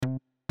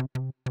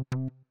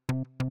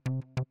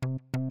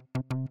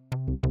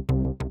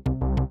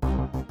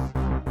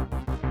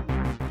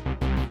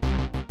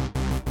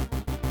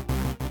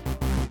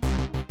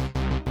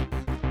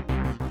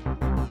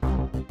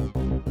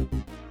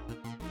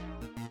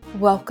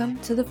Welcome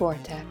to the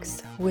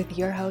Vortex with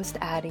your host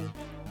Addie,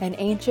 an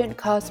ancient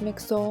cosmic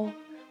soul,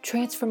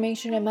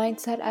 transformation and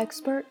mindset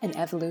expert, and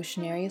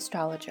evolutionary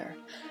astrologer.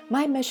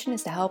 My mission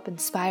is to help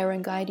inspire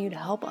and guide you to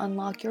help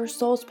unlock your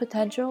soul's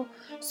potential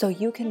so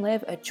you can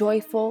live a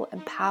joyful,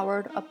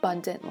 empowered,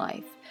 abundant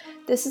life.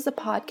 This is a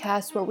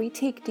podcast where we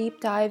take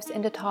deep dives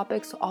into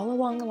topics all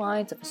along the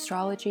lines of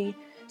astrology,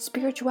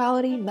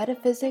 spirituality,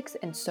 metaphysics,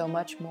 and so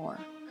much more.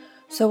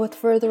 So with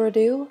further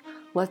ado,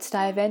 let's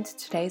dive into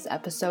today's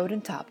episode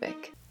and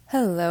topic.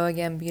 Hello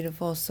again,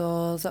 beautiful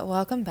souls.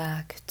 Welcome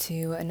back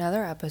to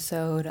another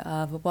episode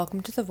of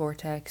Welcome to the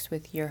Vortex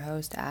with your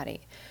host,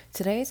 Addie.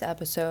 Today's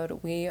episode,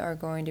 we are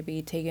going to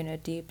be taking a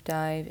deep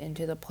dive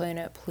into the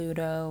planet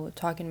Pluto,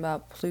 talking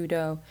about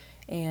Pluto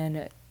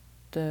and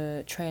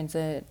the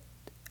transit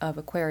of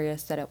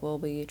Aquarius that it will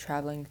be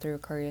traveling through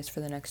Aquarius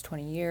for the next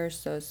 20 years.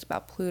 So it's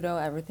about Pluto,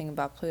 everything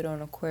about Pluto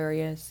and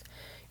Aquarius.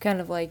 Kind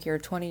of like your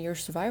 20-year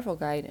survival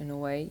guide in a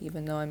way,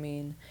 even though,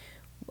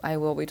 I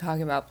will be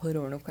talking about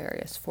Pluto and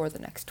Aquarius for the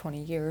next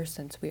 20 years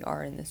since we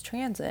are in this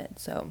transit.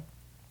 So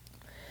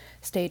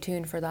stay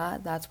tuned for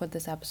that. That's what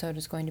this episode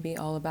is going to be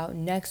all about.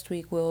 Next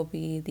week will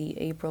be the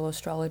April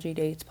Astrology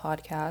Dates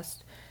podcast.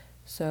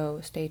 So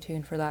stay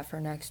tuned for that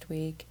for next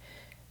week.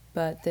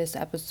 But this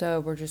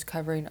episode, we're just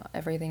covering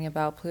everything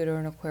about Pluto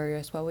and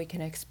Aquarius, what we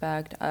can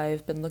expect.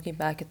 I've been looking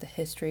back at the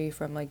history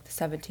from like the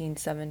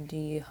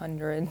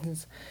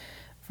 1700s,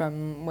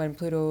 from when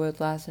Pluto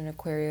was last in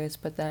Aquarius,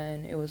 but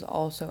then it was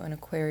also in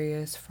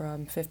Aquarius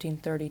from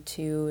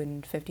 1532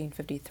 and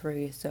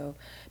 1553. So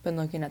I've been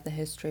looking at the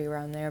history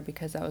around there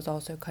because that was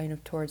also kind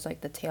of towards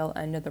like the tail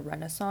end of the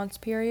Renaissance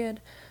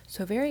period.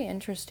 So very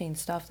interesting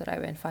stuff that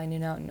I've been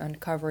finding out and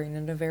uncovering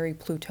in a very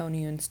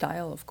Plutonian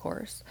style, of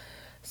course.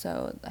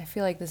 So I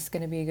feel like this is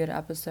going to be a good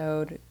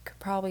episode,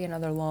 probably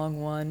another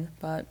long one,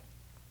 but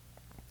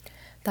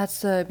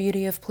that's the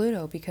beauty of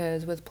Pluto,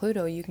 because with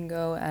Pluto you can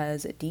go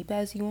as deep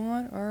as you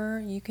want,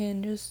 or you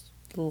can just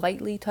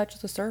lightly touch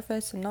the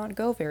surface and not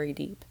go very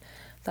deep.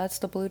 That's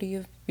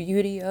the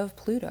beauty of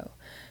Pluto.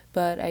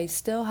 But I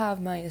still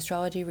have my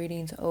astrology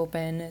readings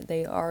open.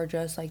 They are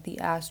just like the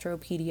Astro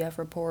PDF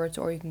reports,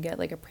 or you can get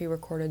like a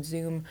pre-recorded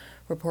Zoom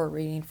report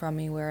reading from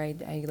me where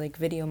I like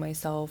video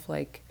myself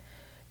like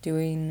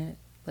doing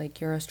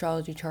like your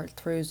astrology chart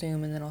through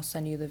Zoom, and then I'll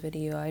send you the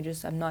video.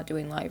 I'm not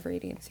doing live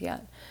readings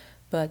yet,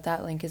 but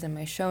that link is in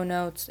my show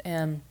notes.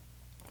 And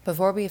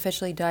before we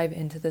officially dive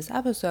into this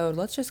episode,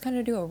 let's just kind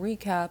of do a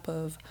recap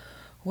of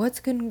what's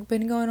been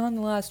going on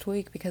the last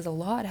week, because a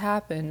lot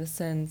happened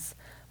since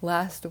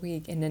last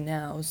week into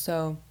now.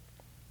 So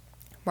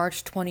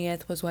March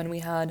 20th was when we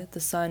had the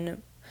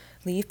sun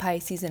leave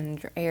Pisces and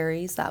enter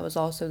Aries. That was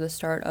also the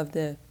start of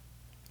the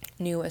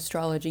new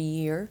astrology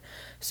year.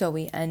 So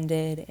we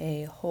ended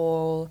a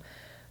whole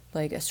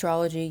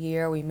astrology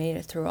year. We made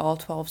it through all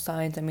 12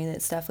 signs.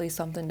 It's definitely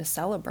something to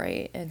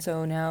celebrate. And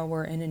so now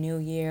we're in a new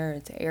year.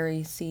 It's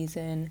Aries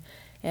season.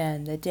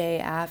 And the day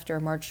after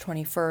March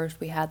 21st,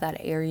 we had that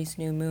Aries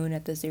new moon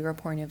at the 0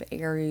 point of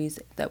Aries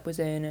that was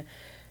in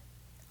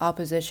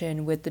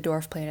opposition with the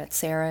dwarf planet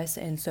Ceres,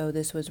 and so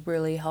this was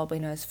really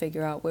helping us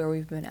figure out where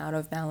we've been out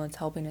of balance,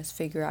 helping us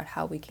figure out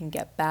how we can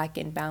get back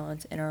in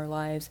balance in our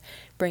lives,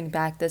 bring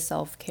back the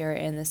self-care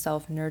and the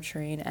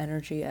self-nurturing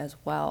energy as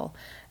well.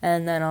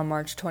 And then on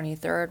March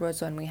 23rd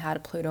was when we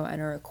had Pluto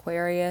enter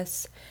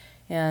Aquarius,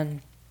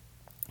 and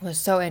it was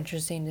so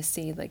interesting to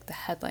see like the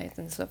headlines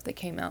and stuff that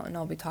came out, and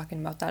I'll be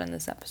talking about that in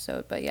this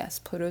episode. But yes,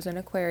 Pluto's in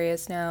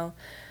Aquarius now.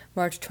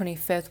 March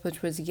 25th,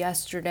 which was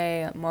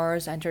yesterday,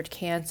 Mars entered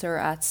Cancer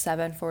at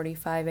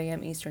 7:45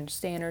 a.m. Eastern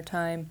Standard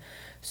Time.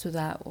 So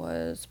that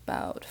was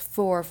about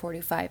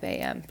 4:45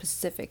 a.m.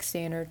 Pacific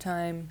Standard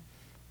Time.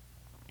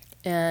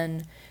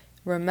 And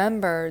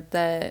remember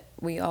that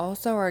we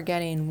also are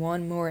getting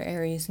one more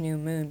Aries new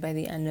moon by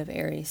the end of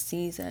Aries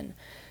season.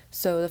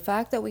 So the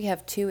fact that we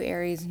have 2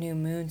 Aries new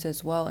moons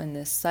as well in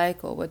this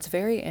cycle, what's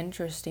very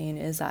interesting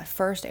is that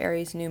first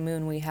Aries new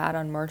moon we had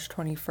on March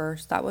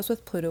 21st, that was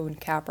with Pluto in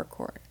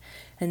Capricorn.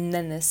 And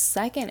then the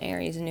second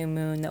Aries new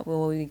moon that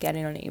we'll be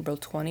getting on April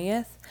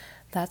 20th,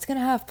 that's going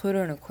to have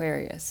Pluto in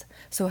Aquarius.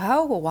 So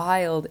how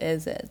wild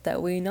is it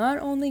that we not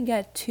only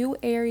get 2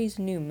 Aries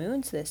new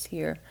moons this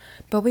year,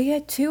 but we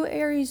get 2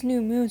 Aries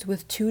new moons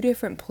with 2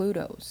 different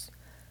Plutos?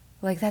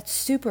 Like, that's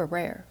super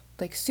rare,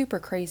 like super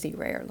crazy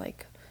rare,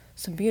 like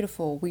some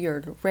beautiful,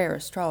 weird, rare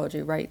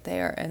astrology right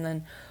there. And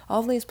then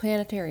all these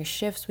planetary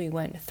shifts we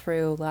went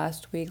through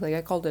last week, like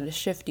I called it a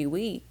shifty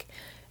week.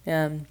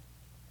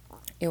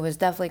 It was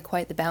definitely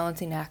quite the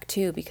balancing act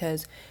too,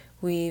 because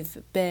we've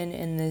been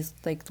in this,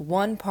 like, the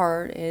one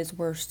part is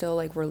we're still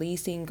like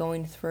releasing,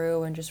 going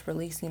through and just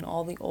releasing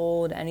all the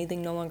old,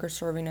 anything no longer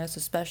serving us,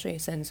 especially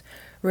since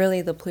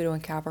really the Pluto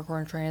and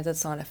Capricorn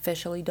transit's not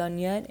officially done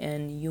yet,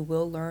 and you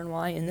will learn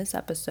why in this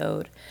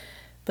episode.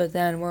 But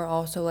then we're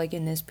also like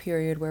in this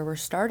period where we're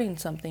starting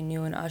something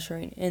new and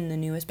ushering in the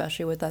new,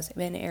 especially with us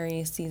in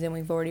Aries season.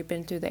 We've already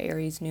been through the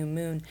Aries new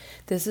moon.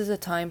 This is a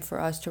time for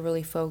us to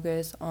really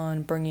focus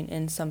on bringing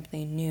in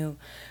something new.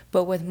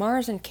 But with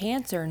Mars in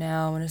Cancer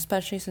now, and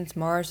especially since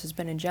Mars has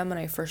been in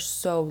Gemini for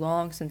so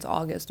long, since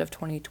August of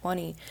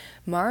 2020,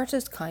 Mars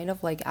is kind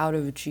of like out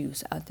of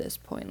juice at this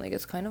point. Like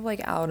it's kind of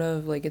like out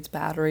of like its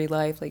battery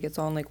life, like it's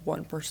on like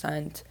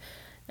 1%.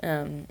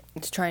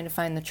 It's trying to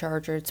find the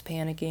charger, it's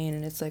panicking,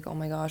 and it's like, oh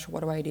my gosh,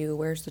 what do I do?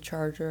 Where's the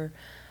charger?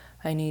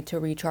 I need to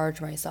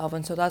recharge myself.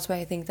 And so that's why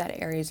I think that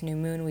Aries new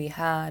moon we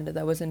had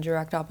that was in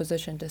direct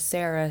opposition to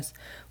Ceres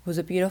was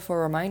a beautiful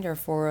reminder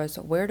for us.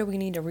 Where do we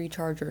need to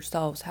recharge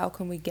ourselves? How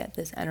can we get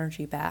this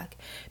energy back?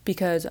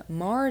 Because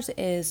Mars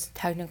is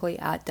technically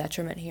at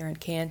detriment here in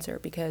Cancer,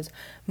 because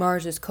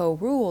Mars is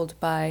co-ruled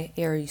by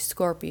Aries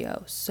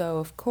Scorpio. So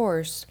of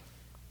course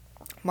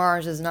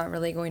Mars is not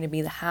really going to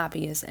be the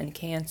happiest in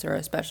Cancer,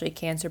 especially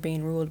Cancer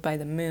being ruled by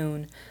the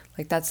moon.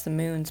 Like that's the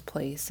moon's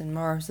place, and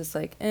Mars is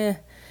like,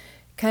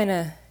 kind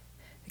of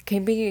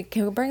can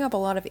bring up a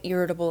lot of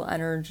irritable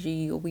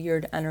energy,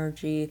 weird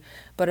energy,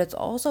 but it's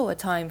also a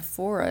time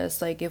for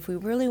us. Like if we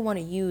really want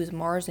to use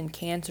Mars in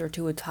Cancer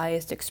to its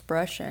highest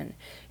expression,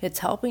 it's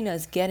helping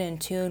us get in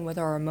tune with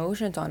our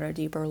emotions on a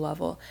deeper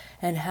level.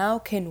 And how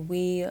can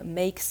we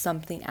make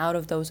something out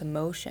of those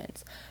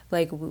emotions?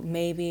 Like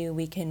maybe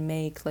we can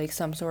make like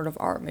some sort of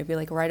art, maybe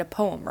like write a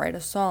poem, write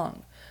a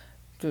song,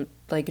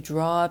 like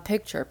draw a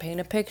picture, paint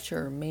a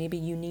picture. Maybe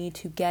you need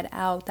to get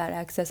out that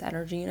excess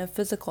energy in a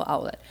physical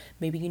outlet.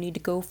 Maybe you need to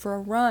go for a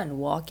run,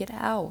 walk it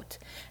out,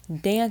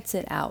 dance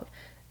it out,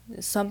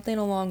 something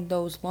along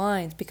those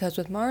lines. Because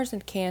with Mars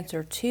and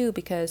Cancer too,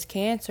 because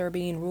Cancer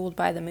being ruled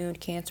by the moon,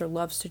 Cancer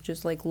loves to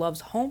just like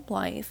loves home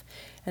life,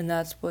 and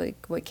that's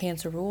what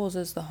Cancer rules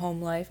is the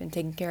home life and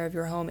taking care of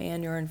your home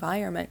and your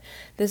environment.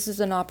 This is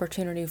an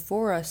opportunity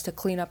for us to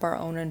clean up our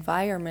own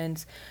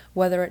environments,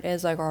 whether it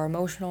is like our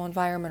emotional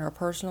environment or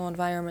personal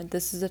environment.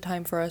 This is a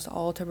time for us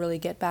all to really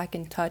get back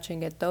in touch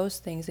and get those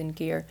things in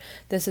gear.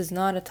 This is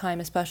not a time,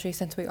 especially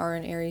since we are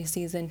in Aries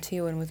season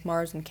 2 and with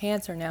Mars and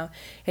Cancer now,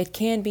 it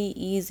can be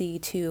easy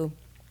to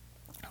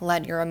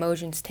let your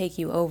emotions take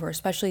you over,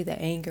 especially the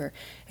anger.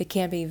 It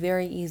can be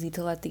very easy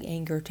to let the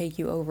anger take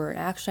you over. And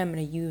actually, I'm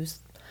going to use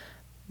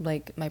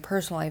like my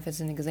personal life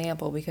as an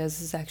example, because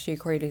this is actually a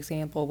great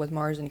example with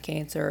Mars and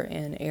Cancer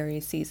in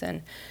Aries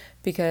season,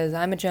 because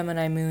I'm a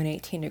Gemini moon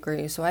 18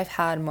 degrees, so I've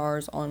had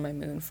Mars on my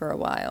moon for a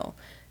while,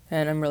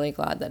 and I'm really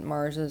glad that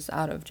Mars is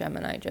out of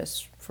Gemini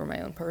just for my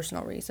own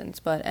personal reasons.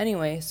 But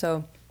anyway,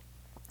 so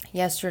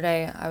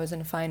yesterday I was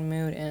in a fine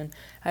mood, and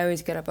I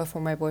always get up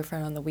before my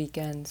boyfriend on the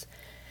weekends,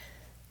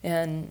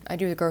 and I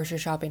do the grocery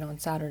shopping on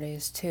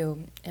Saturdays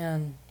too,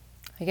 and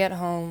I get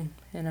home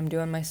and I'm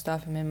doing my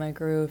stuff, I'm in my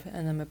groove,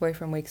 and then my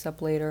boyfriend wakes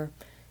up later,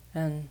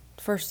 and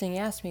first thing he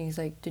asks me, he's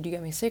like, "Did you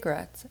get me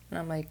cigarettes?" And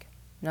I'm like,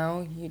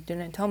 "No, you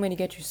didn't tell me to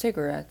get you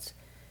cigarettes."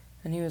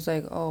 And he was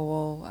like, "Oh,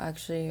 well,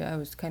 actually, I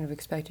was kind of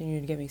expecting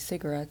you to get me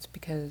cigarettes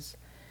because..."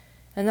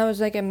 And that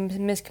was like a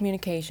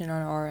miscommunication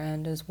on our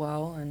end as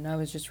well, and I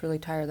was just really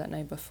tired that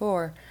night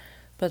before.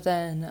 But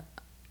then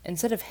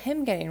instead of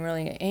him getting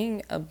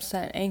really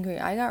upset and angry,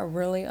 I got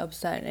really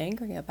upset and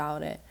angry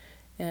about it.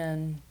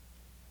 And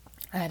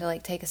I had to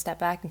like take a step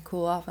back and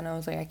cool off, and I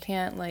was like, I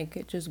can't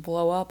like just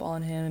blow up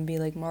on him and be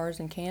like Mars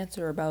and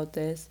Cancer about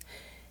this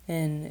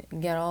and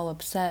get all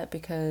upset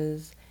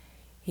because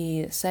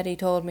he said he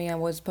told me I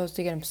was supposed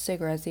to get him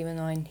cigarettes, even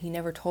though he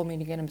never told me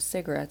to get him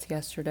cigarettes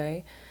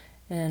yesterday.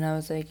 And I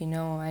was like,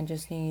 I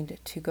just need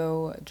to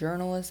go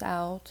journal this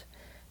out,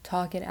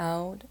 talk it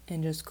out,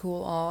 and just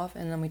cool off.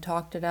 And then we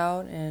talked it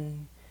out,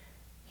 and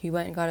he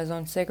went and got his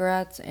own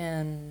cigarettes,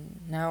 and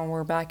now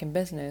we're back in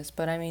business.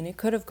 But I mean, it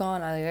could have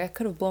gone, I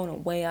could have blown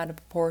it way out of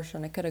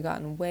proportion. I could have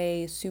gotten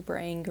way super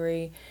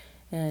angry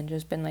and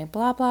just been like,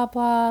 blah, blah,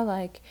 blah,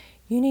 like,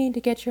 you need to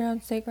get your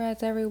own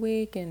cigarettes every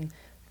week. And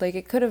like,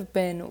 it could have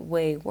been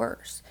way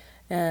worse.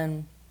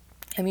 And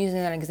I'm using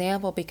that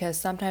example because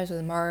sometimes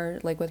with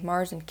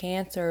Mars and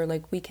Cancer,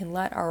 like we can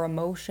let our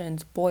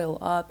emotions boil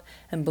up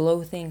and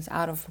blow things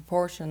out of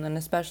proportion. And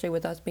especially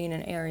with us being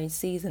in Aries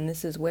season,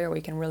 this is where we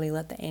can really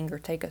let the anger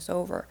take us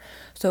over.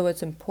 So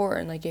it's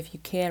important, like if you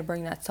can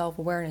bring that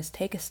self-awareness,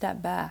 take a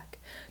step back.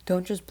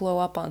 Don't just blow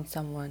up on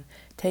someone.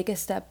 Take a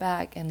step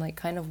back and like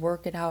kind of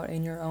work it out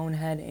in your own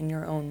head, in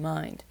your own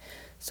mind.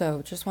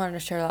 So just wanted to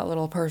share that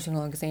little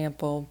personal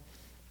example.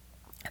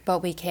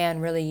 But we can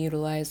really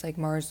utilize like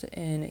Mars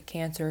in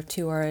Cancer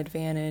to our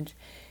advantage,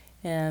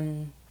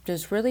 and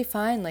just really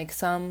find like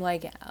some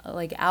like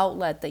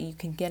outlet that you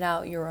can get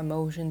out your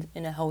emotions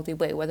in a healthy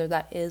way, whether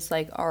that is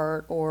like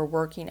art or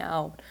working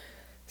out.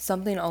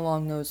 Something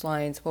along those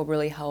lines will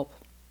really help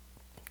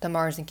the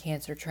Mars and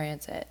Cancer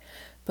transit.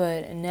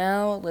 But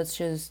now let's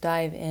just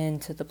dive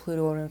into the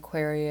Pluto and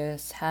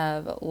Aquarius.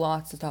 Have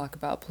lots to talk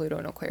about Pluto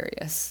and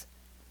Aquarius.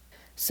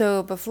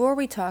 So before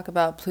we talk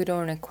about Pluto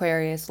and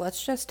Aquarius,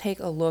 let's just take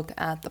a look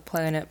at the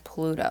planet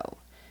Pluto.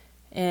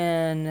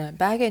 And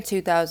back in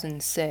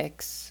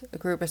 2006, a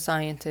group of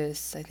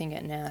scientists, I think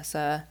at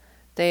NASA,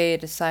 they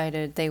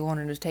decided they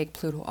wanted to take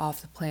Pluto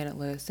off the planet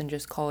list and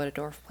just call it a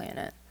dwarf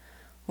planet.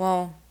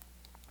 Well,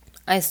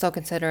 I still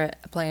consider it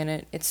a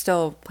planet. It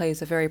still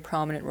plays a very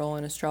prominent role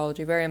in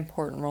astrology, very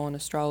important role in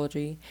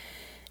astrology.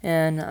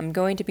 And I'm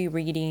going to be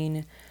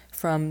reading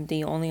from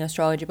the only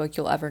astrology book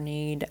you'll ever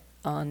need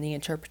on the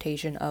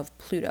interpretation of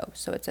Pluto.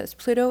 So it says,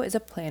 Pluto is a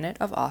planet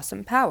of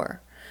awesome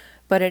power,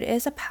 but it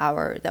is a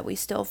power that we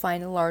still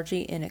find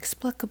largely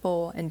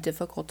inexplicable and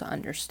difficult to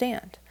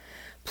understand.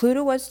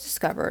 Pluto was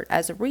discovered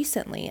as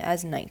recently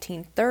as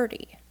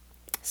 1930.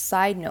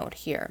 Side note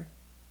here.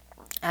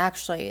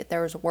 Actually,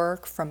 there was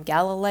work from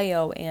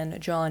Galileo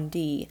and John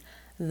Dee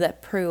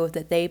that proved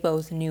that they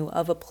both knew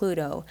of a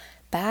Pluto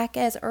back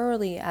as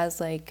early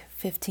as like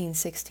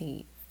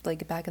 1560,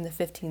 like back in the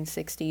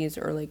 1560s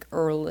or like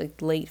early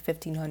late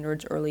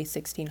 1500s, early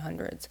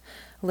 1600s.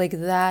 Like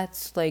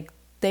that's like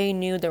they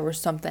knew there was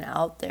something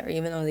out there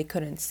even though they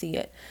couldn't see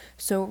it.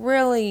 So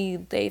really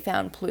they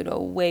found Pluto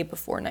way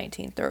before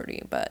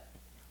 1930, but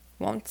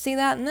won't see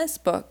that in this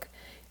book.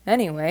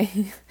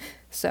 Anyway,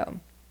 so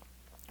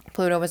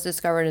Pluto was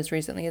discovered as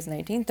recently as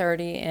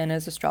 1930, and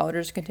as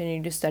astrologers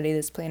continue to study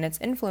this planet's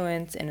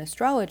influence in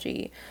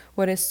astrology,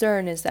 what is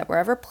certain is that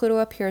wherever Pluto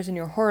appears in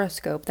your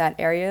horoscope, that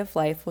area of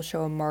life will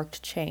show a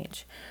marked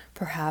change,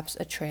 perhaps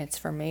a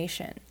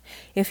transformation.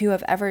 If you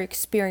have ever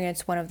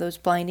experienced one of those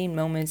blinding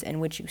moments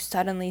in which you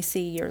suddenly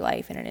see your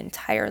life in an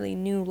entirely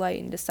new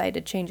light and decide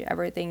to change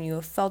everything, you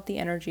have felt the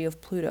energy of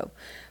Pluto.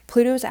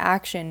 Pluto's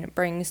action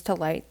brings to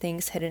light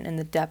things hidden in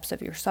the depths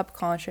of your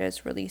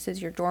subconscious,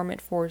 releases your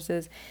dormant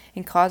forces,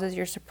 and causes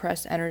your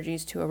suppressed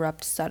energies to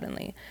erupt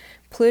suddenly.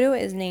 Pluto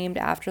is named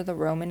after the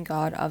Roman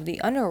god of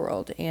the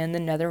underworld and the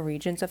nether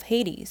regions of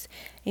Hades,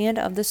 and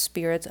of the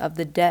spirits of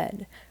the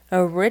dead.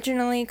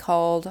 Originally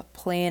called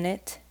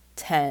Planet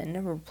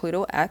 10, or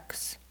Pluto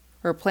X,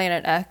 or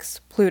Planet X,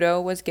 Pluto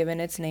was given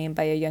its name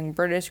by a young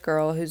British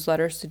girl whose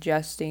letter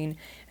suggesting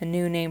a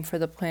new name for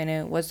the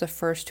planet was the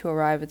first to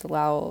arrive at the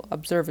Lowell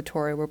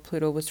Observatory where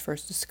Pluto was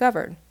first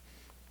discovered.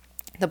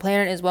 The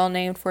planet is well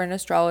named for in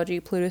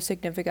astrology. Pluto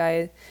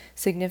signifies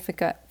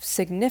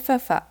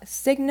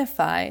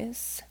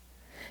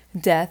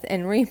death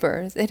and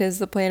rebirth. It is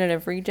the planet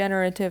of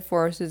regenerative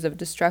forces, of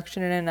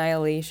destruction and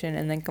annihilation,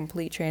 and then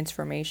complete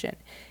transformation.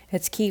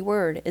 Its key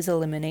word is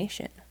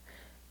elimination.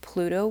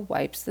 Pluto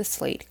wipes the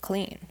slate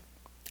clean.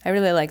 I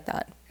really like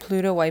that.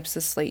 Pluto wipes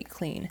the slate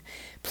clean.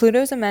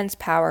 Pluto's immense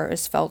power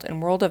is felt in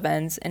world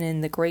events and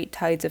in the great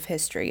tides of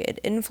history. It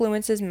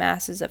influences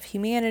masses of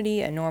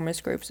humanity, enormous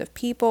groups of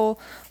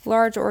people,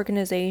 large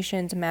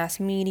organizations, mass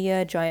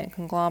media, giant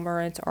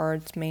conglomerates are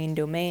its main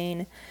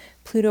domain.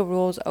 Pluto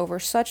rules over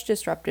such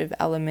disruptive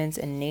elements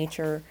in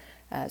nature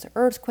as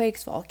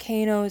earthquakes,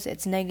 volcanoes.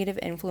 Its negative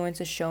influence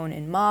is shown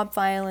in mob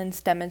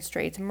violence,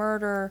 demonstrates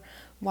murder,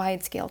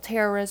 wide-scale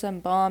terrorism,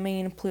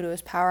 bombing.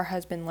 Pluto's power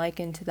has been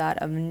likened to that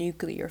of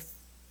nuclear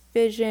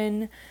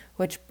fission,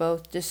 which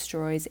both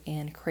destroys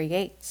and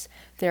creates.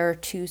 There are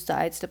two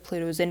sides to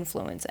Pluto's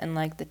influence, and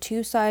like the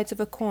two sides of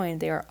a coin,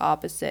 they are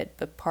opposite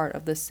but part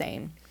of the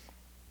same.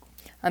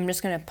 I'm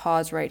just going to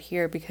pause right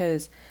here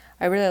because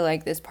I really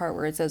like this part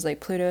where it says,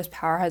 like, Pluto's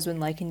power has been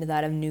likened to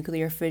that of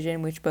nuclear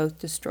fission, which both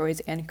destroys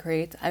and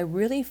creates. I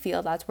really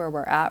feel that's where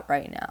we're at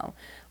right now,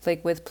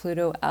 like with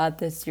Pluto at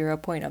the 0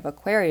 point of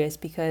Aquarius,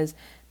 because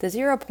the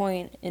 0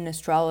 point in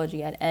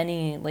astrology at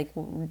any, like,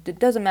 it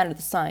doesn't matter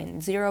the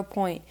sign, 0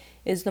 point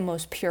is the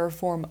most pure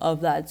form of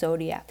that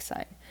zodiac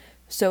sign.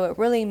 So it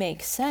really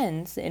makes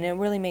sense, and it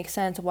really makes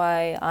sense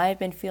why I've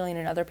been feeling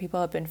and other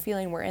people have been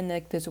feeling we're in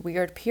this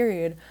weird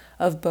period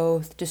of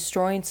both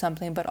destroying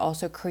something but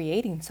also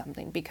creating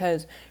something,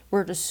 because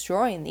we're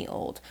destroying the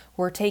old.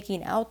 We're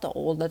taking out the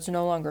old that's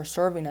no longer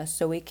serving us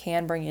so we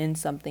can bring in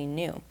something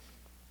new.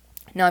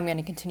 Now I'm going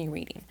to continue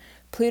reading.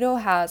 Pluto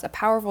has a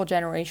powerful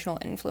generational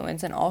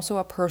influence and also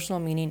a personal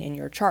meaning in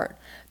your chart.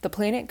 The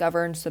planet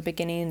governs the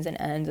beginnings and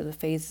ends of the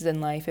phases in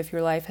life. If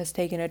your life has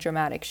taken a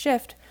dramatic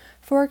shift,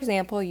 for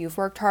example, you've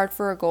worked hard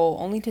for a goal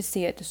only to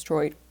see it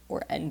destroyed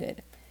or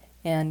ended,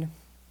 and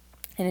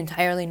an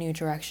entirely new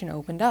direction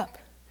opened up.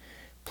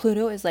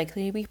 Pluto is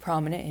likely to be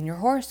prominent in your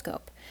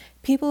horoscope.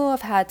 People who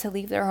have had to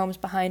leave their homes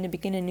behind and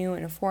begin anew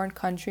in a foreign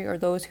country, or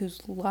those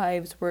whose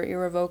lives were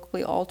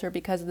irrevocably altered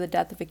because of the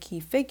death of a key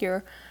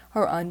figure,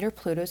 are under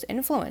Pluto's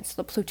influence.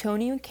 The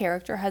Plutonian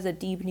character has a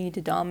deep need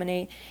to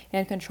dominate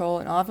and control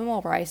and often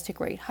will rise to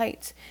great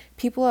heights.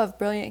 People who have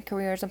brilliant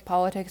careers in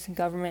politics and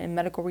government and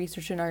medical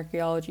research and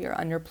archaeology are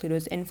under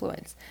Pluto's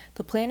influence.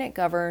 The planet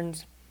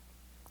governs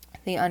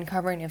the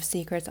uncovering of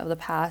secrets of the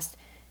past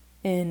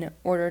in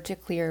order to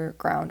clear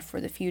ground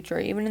for the future.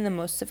 Even in the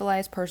most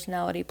civilized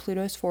personality,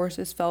 Pluto's force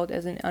is felt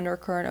as an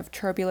undercurrent of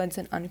turbulence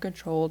and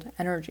uncontrolled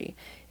energy.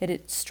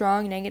 Its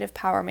strong negative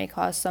power may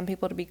cause some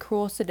people to be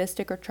cruel,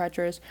 sadistic, or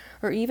treacherous,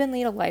 or even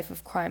lead a life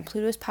of crime.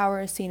 Pluto's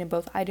power is seen in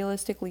both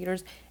idealistic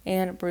leaders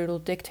and brutal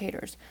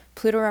dictators.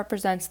 Pluto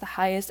represents the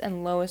highest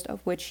and lowest of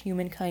which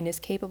humankind is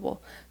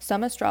capable.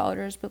 Some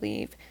astrologers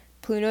believe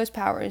Pluto's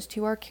power is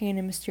too arcane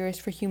and mysterious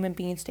for human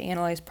beings to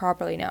analyze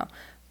properly now.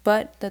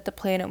 but that the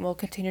planet will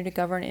continue to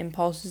govern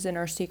impulses in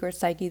our secret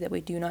psyche that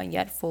we do not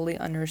yet fully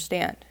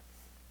understand.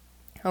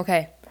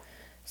 Okay,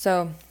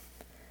 so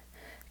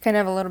kind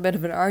of have a little bit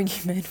of an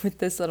argument with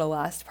this little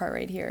last part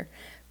right here,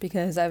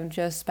 because I've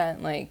just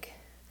spent like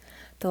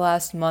the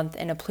last month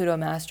in a Pluto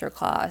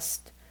masterclass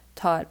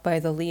taught by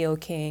the Leo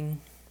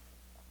King.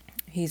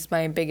 He's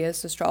my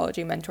biggest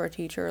astrology mentor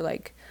teacher.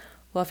 Like,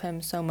 love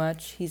him so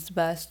much. He's the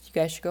best. You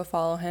guys should go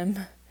follow him.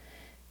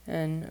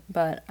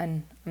 But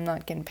I'm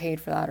not getting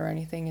paid for that or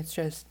anything. It's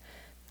just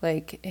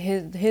like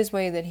his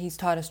way that he's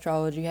taught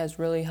astrology has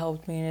really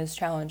helped me and has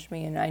challenged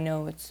me. And I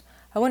know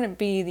I wouldn't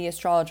be the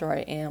astrologer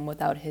I am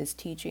without his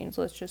teachings.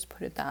 Let's just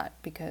put it that,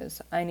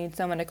 because I need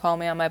someone to call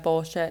me on my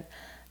bullshit.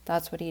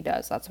 That's what he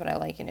does. That's what I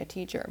like in a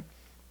teacher.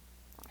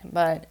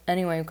 But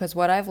anyway, because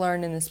what I've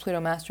learned in this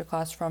Pluto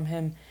masterclass from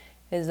him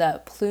is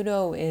that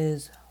Pluto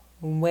is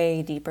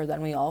way deeper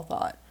than we all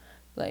thought.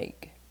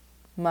 Like,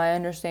 my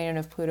understanding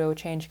of Pluto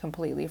changed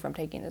completely from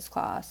taking this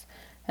class.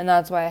 And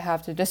that's why I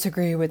have to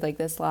disagree with like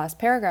this last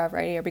paragraph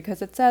right here,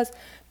 because it says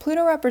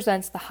Pluto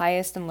represents the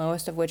highest and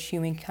lowest of which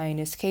humankind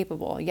is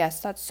capable. Yes,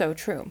 that's so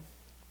true.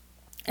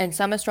 And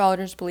some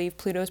astrologers believe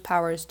Pluto's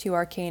power is too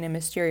arcane and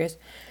mysterious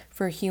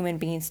for human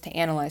beings to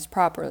analyze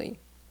properly.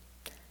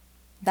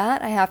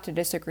 That I have to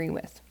disagree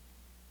with.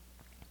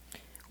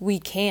 We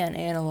can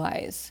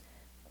analyze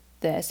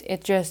this.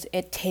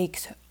 It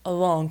takes a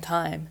long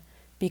time,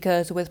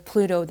 because with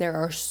Pluto there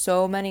are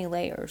so many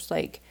layers.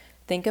 Like,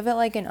 think of it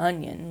like an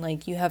onion.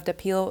 Like, you have to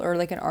peel, or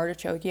like an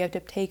artichoke, you have to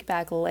take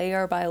back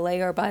layer by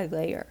layer by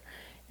layer.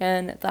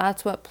 And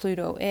that's what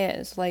Pluto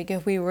is. Like,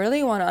 if we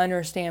really want to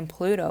understand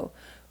Pluto,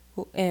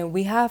 and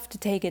we have to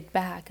take it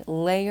back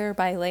layer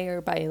by layer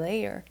by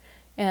layer.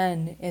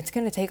 And it's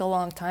going to take a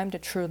long time to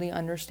truly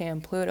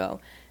understand Pluto.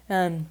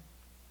 And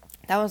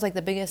that was like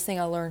the biggest thing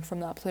I learned from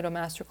that Pluto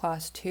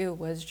masterclass too,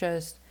 was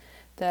just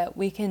that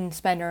we can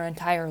spend our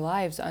entire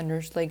lives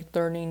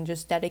learning,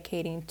 just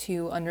dedicating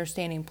to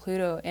understanding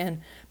Pluto.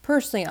 And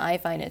personally, I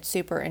find it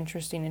super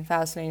interesting and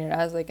fascinating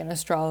as like an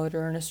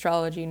astrologer, an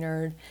astrology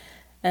nerd.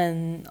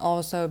 And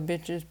also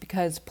just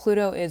because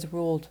Pluto is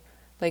ruled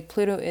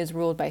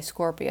by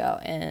Scorpio.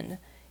 And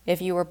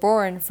if you were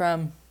born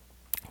from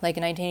like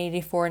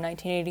 1984,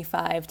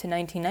 1985 to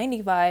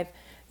 1995,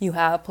 you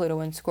have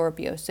Pluto in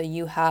Scorpio. So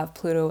you have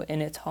Pluto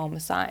in its home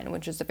sign,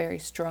 which is a very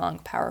strong,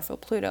 powerful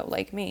Pluto,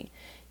 like me.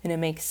 And it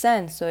makes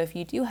sense. So if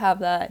you do have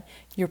that,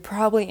 you're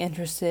probably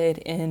interested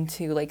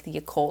into like the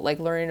occult, like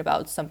learning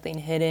about something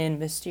hidden,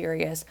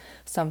 mysterious,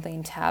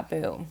 something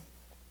taboo.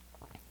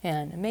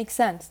 And it makes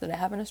sense that I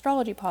have an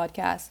astrology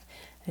podcast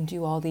and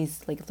do all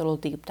these like little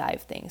deep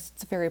dive things.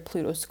 It's a very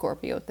Pluto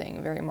Scorpio thing,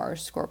 a very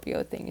Mars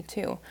Scorpio thing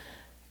too.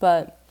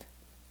 But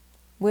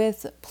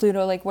with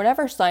Pluto, like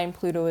whatever sign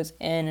Pluto is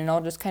in, and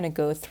I'll just kind of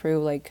go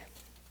through like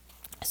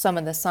some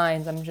of the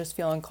signs I'm just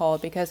feeling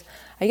called, because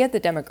I get the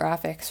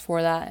demographics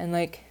for that. And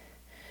like,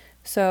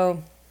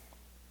 so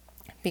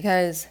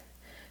because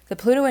the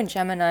Pluto and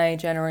Gemini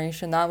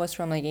generation, that was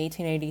from like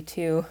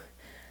 1882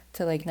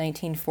 to like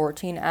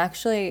 1914.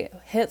 Actually,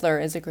 Hitler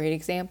is a great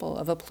example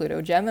of a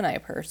Pluto Gemini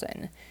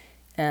person.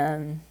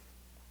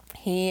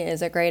 He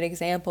is a great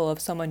example of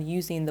someone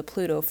using the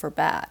Pluto for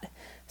bad.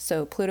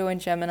 So Pluto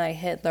and Gemini,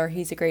 Hitler,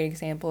 he's a great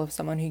example of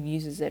someone who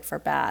uses it for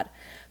bad.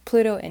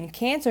 Pluto in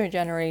Cancer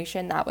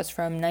generation, that was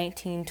from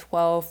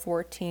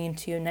 1912-14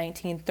 to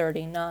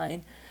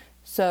 1939.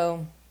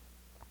 So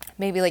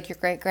maybe like your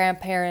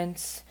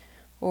great-grandparents,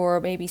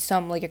 or maybe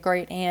some like a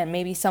great aunt,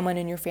 maybe someone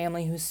in your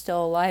family who's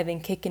still alive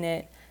and kicking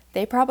it,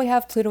 they probably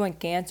have Pluto in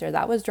Cancer.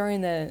 That was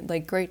during the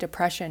like Great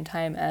Depression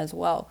time as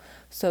well.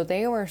 So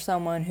they were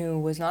someone who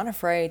was not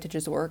afraid to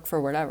just work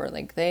for whatever.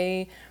 Like,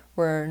 they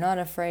were not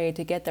afraid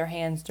to get their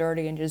hands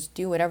dirty and just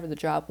do whatever the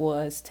job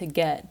was to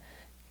get,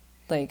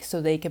 like,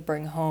 so they could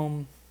bring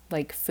home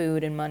like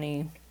food and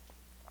money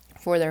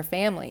for their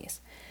families.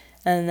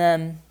 And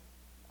then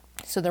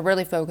so they're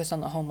really focused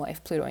on the home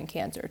life, Pluto and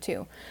Cancer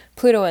too.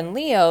 Pluto and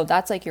Leo,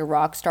 that's like your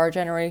rock star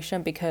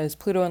generation, because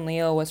Pluto and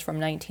Leo was from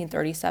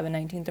 1937,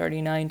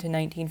 1939 to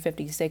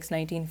 1956,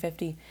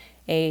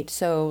 1958.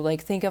 So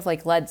like think of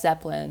like Led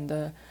Zeppelin,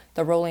 the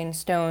Rolling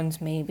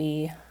Stones,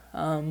 maybe,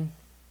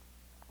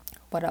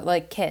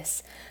 like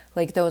Kiss,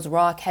 like those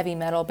rock heavy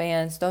metal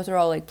bands. Those are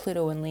all like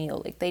Pluto and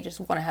Leo. Like, they just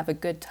want to have a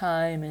good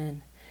time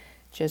and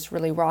just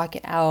really rock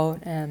it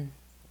out.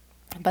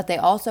 But they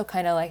also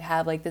kind of like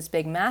have like this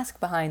big mask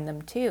behind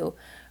them too,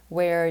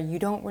 where you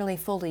don't really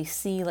fully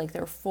see like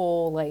their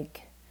full life.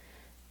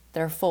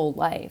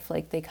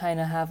 Like, they kind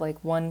of have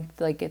like one,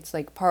 like it's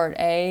like part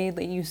A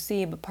that you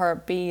see, but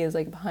part B is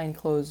like behind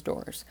closed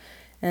doors.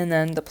 And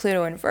then the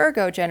Pluto and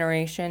Virgo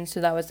generation, so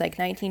that was like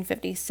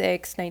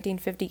 1956,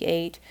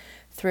 1958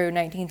 through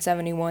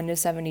 1971 to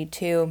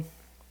 72.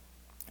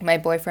 My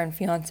boyfriend,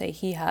 fiance,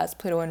 he has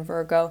Pluto and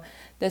Virgo.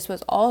 This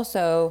was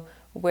also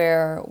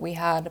where we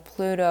had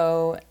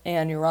Pluto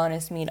and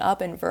Uranus meet up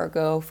in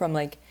Virgo from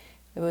like,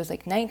 it was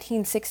like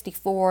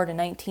 1964 to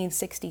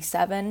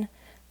 1967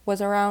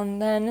 was around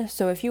then.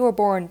 So if you were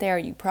born there,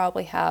 you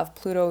probably have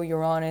Pluto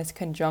Uranus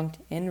conjunct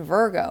in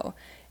Virgo.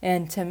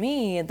 And to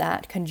me,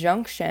 that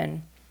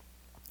conjunction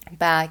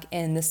back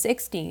in the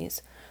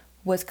 60s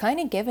was kind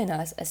of giving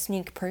us a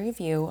sneak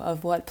preview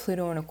of what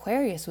Pluto and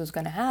Aquarius was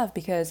going to have,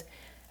 because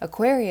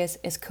Aquarius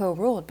is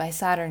co-ruled by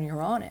Saturn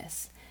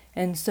Uranus.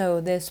 And so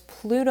this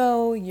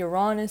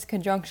Pluto-Uranus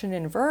conjunction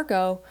in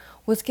Virgo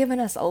was giving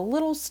us a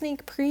little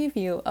sneak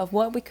preview of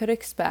what we could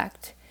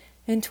expect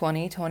in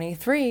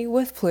 2023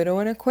 with Pluto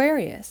and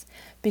Aquarius.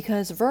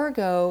 Because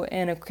Virgo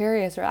and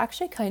Aquarius are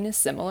actually kind of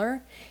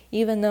similar,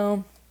 even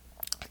though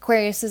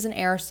Aquarius is an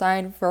air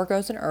sign, Virgo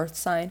is an earth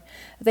sign.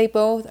 They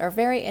both are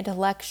very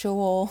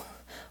intellectual,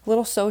 a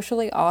little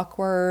socially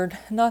awkward,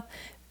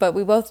 but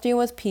we both deal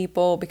with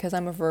people because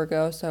I'm a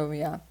Virgo, so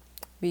yeah,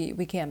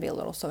 we can be a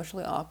little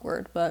socially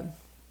awkward, but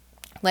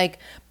like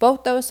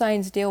both those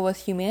signs deal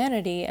with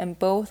humanity and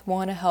both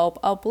want to help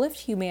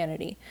uplift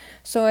humanity.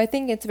 So I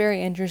think it's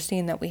very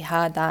interesting that we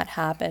had that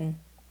happen.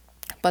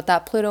 But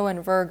that Pluto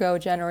and Virgo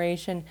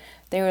generation,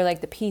 they were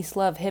like the peace,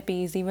 love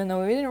hippies, even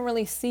though we didn't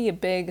really see a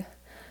big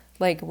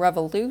like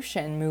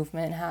revolution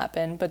movement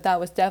happen, but that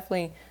was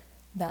definitely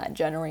that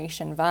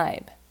generation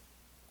vibe.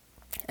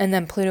 And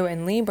then Pluto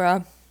in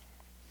Libra,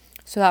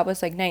 so that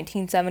was like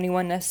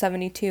 1971 to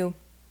 72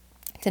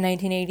 to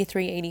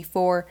 1983,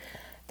 84.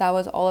 That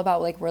was all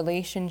about like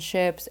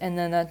relationships. And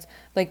then that's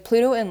like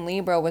Pluto in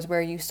Libra was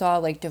where you saw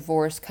like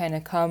divorce kind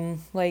of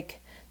come, like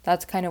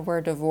that's kind of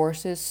where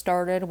divorces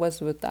started,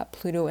 was with that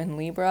Pluto in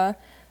Libra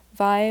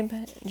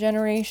vibe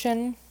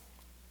generation.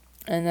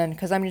 And then,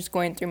 because I'm just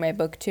going through my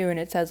book too, and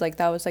it says like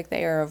that was like the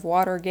era of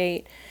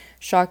Watergate,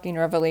 shocking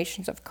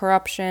revelations of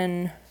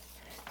corruption.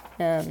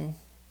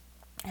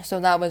 So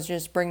that was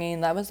just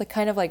that was like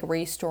kind of like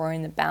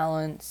restoring the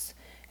balance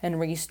and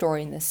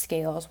restoring the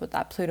scales with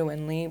that Pluto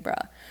in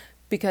Libra.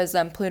 Because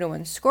then Pluto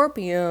in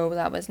Scorpio,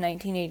 that was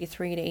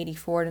 1983 to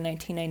 84 to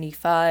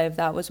 1995.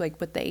 That was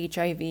like with the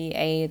HIV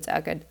AIDS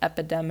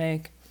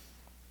epidemic.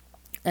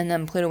 And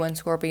then Pluto in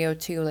Scorpio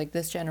too, like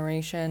this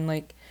generation,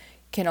 like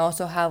can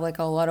also have like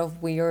a lot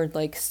of weird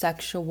like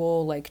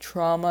sexual like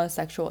trauma,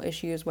 sexual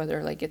issues,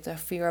 whether like it's a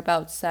fear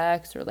about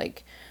sex or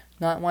like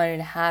not wanting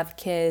to have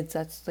kids.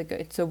 That's like,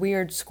 it's a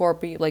weird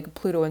Scorpio, like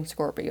Pluto and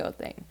Scorpio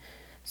thing.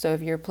 So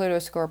if you're Pluto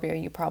Scorpio,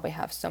 you probably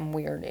have some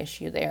weird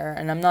issue there.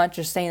 And I'm not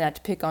just saying that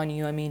to pick on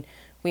you. I mean,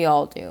 we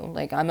all do.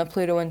 Like I'm a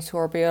Pluto and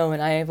Scorpio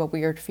and I have a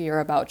weird fear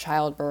about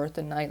childbirth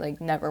and I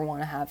like never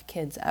want to have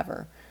kids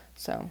ever.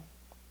 So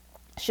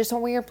it's just a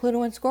weird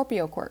Pluto and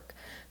Scorpio quirk.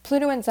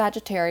 Pluto in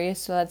Sagittarius,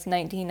 so that's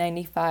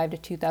 1995 to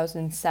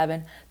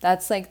 2007.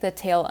 That's like the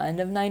tail end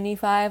of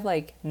 95,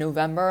 like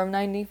November of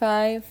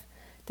 95,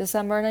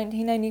 December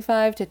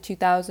 1995 to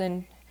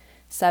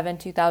 2007,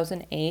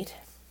 2008.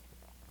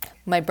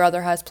 My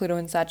brother has Pluto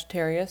in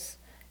Sagittarius.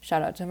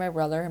 Shout out to my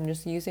brother. I'm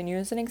just using you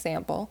as an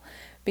example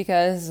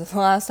because the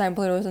last time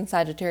Pluto was in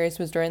Sagittarius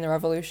was during the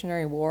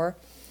Revolutionary War.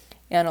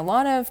 And a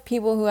lot of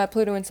people who had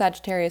Pluto in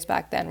Sagittarius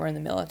back then were in the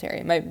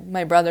military.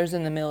 My brother's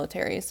in the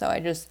military, so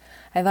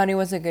I thought he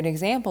was a good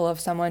example of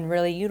someone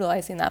really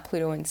utilizing that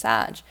Pluto in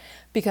Sag.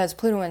 Because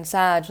Pluto in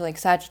Sag, like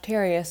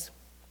Sagittarius,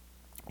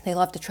 they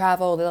love to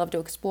travel, they love to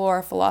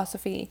explore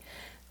philosophy.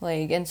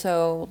 And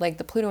so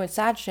the Pluto in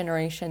Sag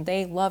generation,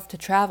 they love to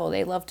travel,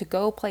 they love to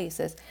go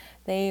places.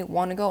 They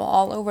want to go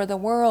all over the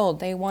world.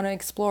 They want to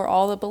explore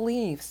all the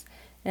beliefs.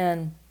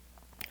 And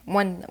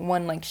one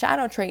like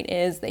shadow trait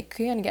is they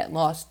can get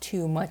lost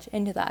too much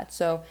into that.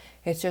 So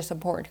it's just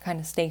important to kind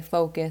of stay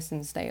focused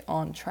and stay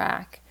on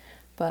track.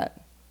 But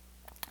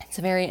it's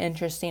very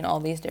interesting,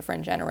 all these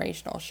different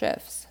generational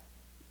shifts.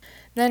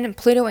 Then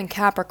Pluto in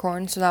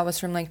Capricorn, so that was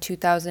from like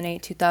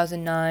 2008,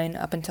 2009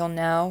 up until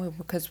now,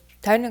 because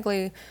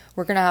technically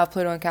we're going to have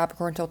Pluto in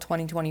Capricorn until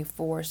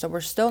 2024. So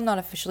we're still not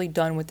officially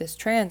done with this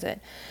transit.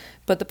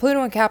 But the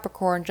Pluto in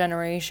Capricorn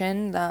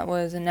generation, that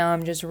was, and now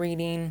I'm just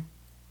reading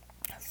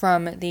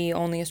from the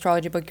only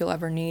astrology book you'll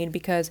ever need,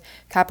 because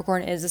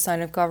Capricorn is a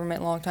sign of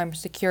government, long-term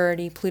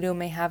security. Pluto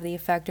may have the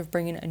effect of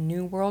bringing a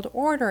new world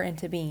order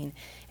into being.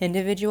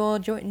 Individual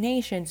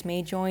nations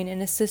may join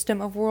in a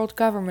system of world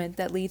government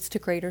that leads to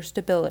greater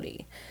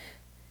stability.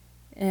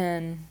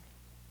 And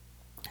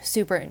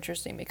super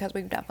interesting because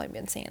we've definitely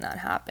been seeing that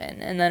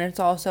happen. And then it's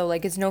also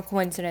it's no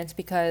coincidence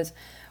because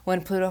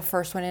when Pluto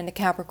first went into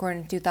Capricorn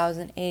in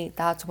 2008,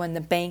 that's when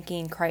the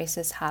banking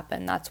crisis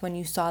happened. That's when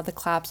you saw the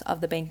collapse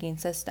of the banking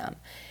system.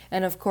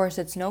 And of course,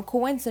 it's no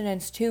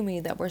coincidence to me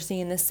that we're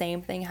seeing the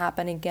same thing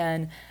happen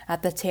again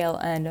at the tail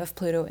end of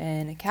Pluto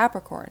in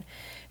Capricorn,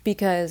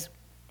 because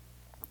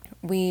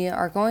we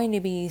are going to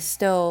be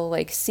still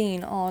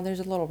seeing, oh, there's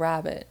a little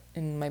rabbit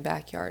in my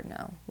backyard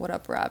now. What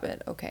up,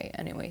 rabbit? Okay,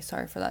 anyway,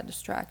 sorry for that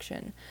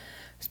distraction.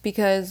 It's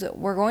because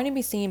we're going to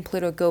be seeing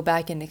Pluto go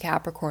back into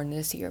Capricorn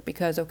this year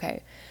because,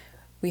 okay,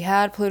 we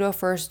had Pluto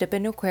first dip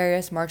into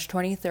Aquarius March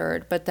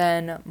 23rd, but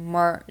then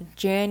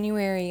June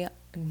 11th,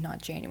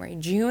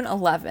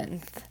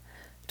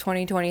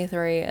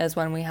 2023 is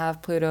when we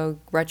have Pluto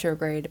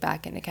retrograde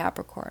back into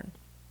Capricorn.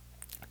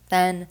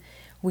 Then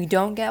we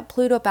don't get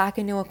Pluto back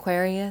into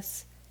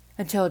Aquarius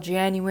until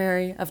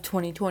January of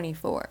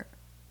 2024.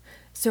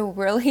 So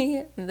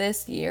really,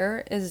 this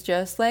year is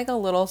just like a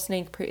little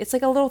it's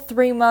like a little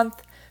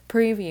 3-month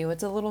preview.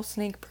 It's a little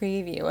sneak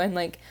preview. And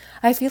like,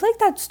 I feel like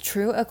that's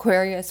true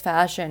Aquarius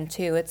fashion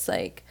too. It's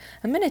like,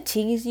 I'm going to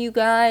tease you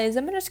guys.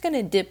 I'm just going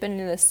to dip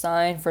into the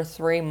sign for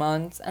 3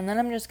 months. And then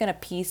I'm just going to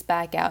piece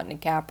back out into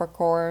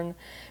Capricorn.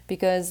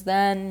 Because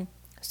then,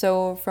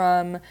 so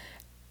from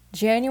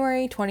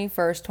January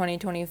 21st,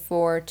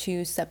 2024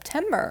 to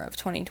September of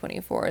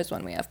 2024 is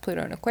when we have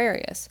Pluto in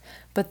Aquarius.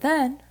 But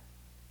then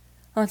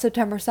on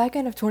September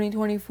 2nd of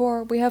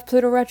 2024, we have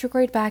Pluto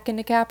retrograde back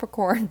into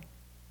Capricorn.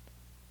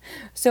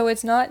 So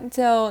it's not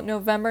until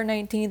November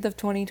 19th of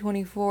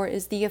 2024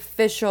 is the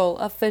official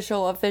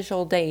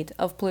date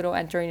of Pluto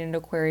entering into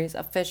Aquarius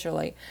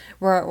officially,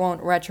 where it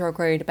won't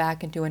retrograde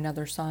back into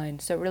another sign.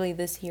 So really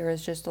this year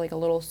is just like a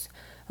little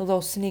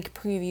sneak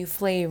preview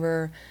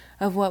flavor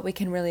of what we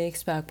can really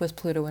expect with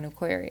Pluto in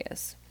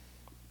Aquarius.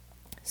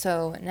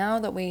 So now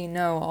that we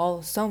know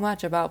so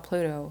much about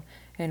Pluto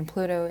and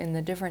Pluto in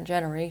the different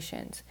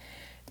generations,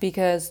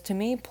 because to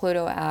me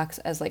Pluto acts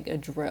as like a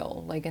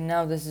drill, like, and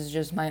now this is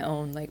just my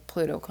own like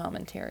Pluto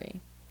commentary.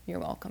 You're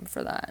welcome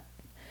for that.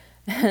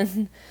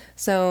 And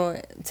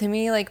so to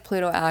me, like,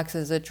 Pluto acts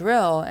as a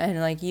drill, and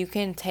like you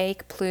can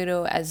take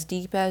Pluto as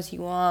deep as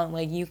you want.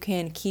 Like you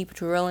can keep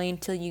drilling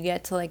till you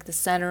get to like the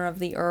center of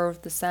the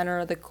earth, the center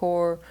of the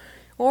core,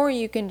 or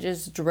you can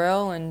just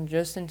drill and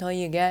just until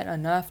you get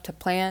enough to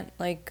plant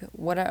like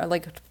whatever,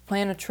 like to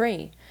plant a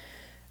tree.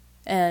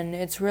 And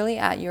it's really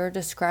at your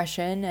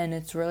discretion, and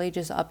it's really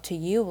just up to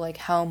you, like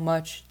how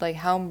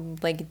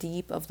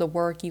deep of the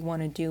work you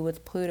want to do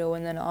with Pluto.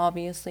 And then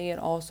obviously it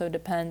also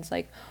depends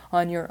like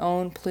on your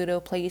own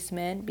Pluto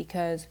placement,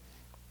 because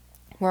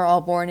we're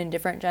all born in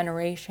different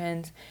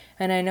generations.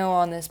 And I know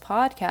on this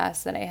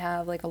podcast that I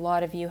have, like, a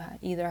lot of you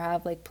either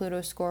have like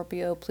Pluto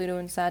Scorpio, Pluto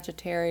in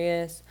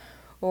Sagittarius,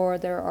 or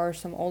there are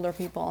some older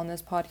people on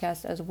this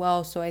podcast as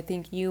well. So I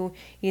think you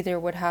either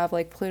would have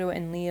like Pluto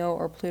in Leo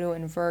or Pluto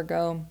in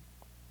Virgo.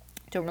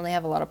 Don't really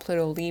have a lot of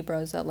Pluto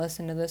Libras that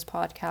listen to this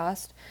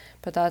podcast,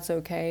 but that's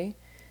okay.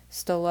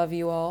 Still love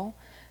you all.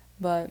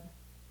 But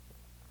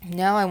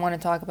now I want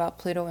to talk about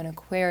Pluto in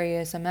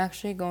Aquarius. I'm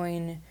actually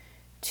going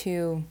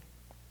to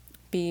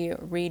be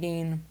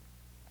reading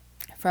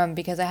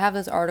because I have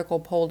this article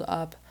pulled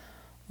up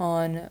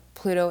on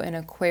Pluto in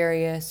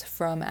Aquarius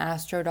from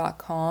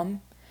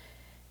astro.com.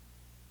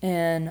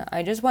 And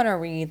I just want to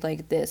read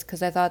like this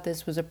because I thought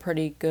this was a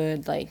pretty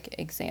good like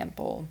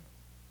example.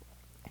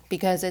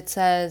 Because it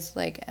says,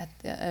 like, at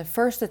the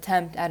first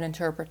attempt at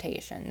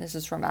interpretation, this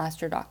is from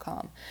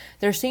Astro.com,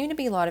 there seem to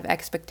be a lot of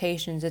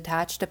expectations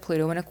attached to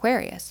Pluto in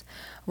Aquarius.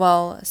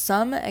 While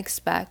some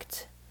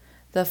expect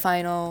the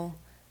final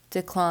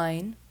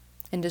decline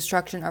and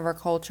destruction of our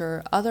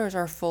culture, others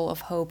are full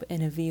of hope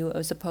in a view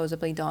of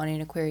supposedly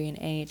dawning Aquarian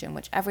age in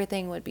which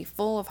everything would be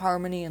full of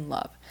harmony and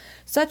love.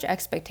 Such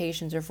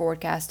expectations or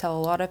forecasts tell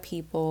a lot of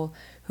people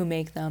who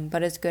make them,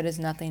 but as good as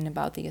nothing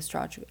about the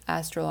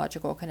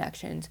astrological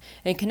connections.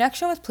 In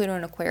connection with Pluto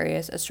and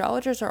Aquarius,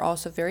 astrologers are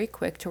also very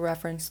quick to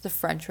reference the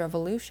French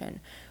Revolution,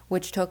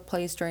 which took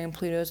place during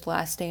Pluto's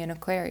last day in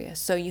Aquarius.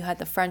 So you had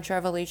the French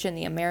Revolution,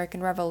 the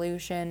American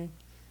Revolution.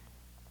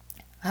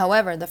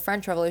 However, the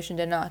French Revolution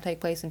did not take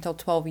place until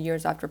 12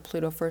 years after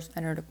Pluto first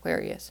entered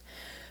Aquarius.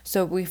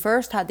 So we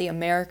first had the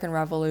American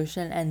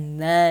Revolution, and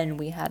then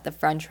we had the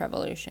French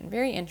Revolution.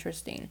 Very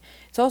interesting.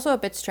 It's also a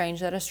bit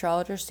strange that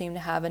astrologers seem to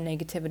have a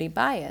negativity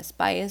bias.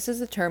 Bias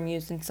is a term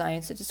used in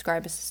science to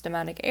describe a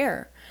systematic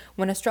error.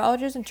 When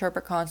astrologers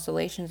interpret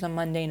constellations on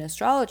mundane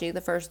astrology,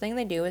 the first thing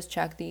they do is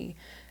check the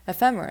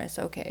ephemeris.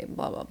 Okay,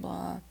 blah, blah,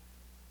 blah.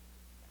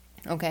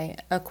 Okay,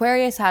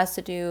 Aquarius has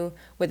to do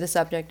with the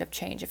subject of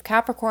change. If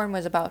Capricorn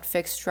was about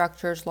fixed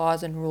structures,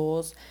 laws, and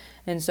rules,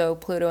 and so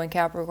Pluto in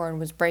Capricorn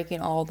was breaking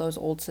all those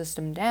old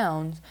system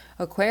down,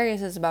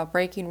 Aquarius is about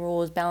breaking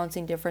rules,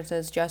 balancing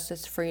differences,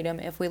 justice, freedom.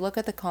 If we look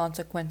at the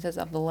consequences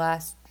of the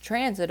last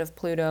transit of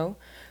Pluto,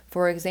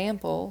 for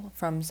example,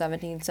 from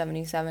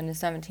 1777 to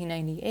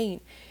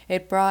 1798,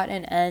 it brought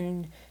an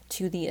end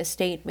to the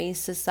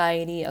estate-based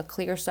society, a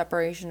clear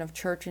separation of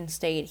church and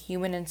state,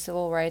 human and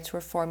civil rights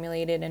were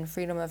formulated, and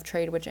freedom of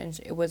trade which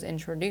was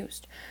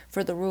introduced.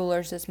 For the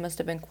rulers, this must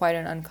have been quite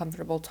an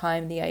uncomfortable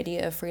time. The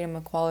idea of freedom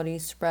and equality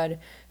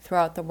spread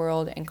throughout the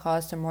world and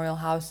caused some royal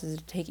houses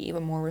to take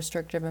even more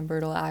restrictive and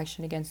brutal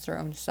action against their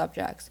own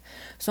subjects.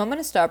 So I'm going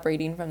to stop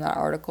reading from that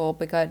article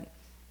because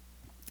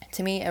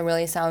to me it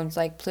really sounds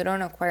like Pluto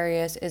in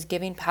Aquarius is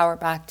giving power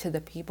back to the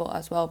people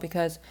as well,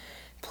 because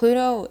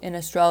Pluto in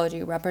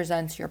astrology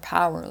represents your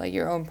power, like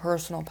your own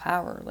personal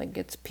power. Like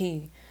it's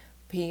P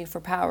for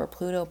power,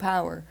 Pluto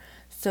power.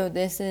 So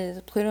this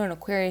is Pluto in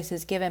Aquarius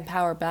is giving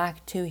power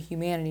back to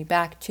humanity,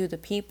 back to the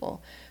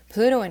people.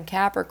 Pluto in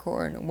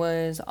Capricorn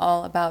was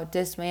all about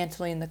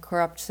dismantling the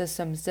corrupt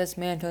systems,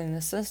 dismantling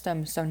the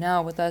system. So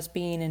now with us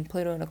being in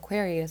Pluto and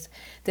Aquarius,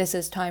 this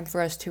is time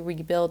for us to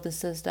rebuild the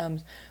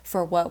systems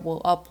for what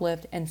will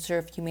uplift and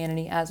serve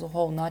humanity as a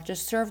whole. Not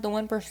just serve the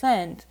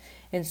 1%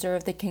 and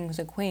serve the kings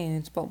and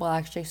queens, but will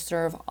actually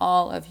serve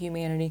all of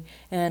humanity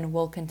and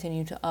will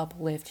continue to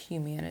uplift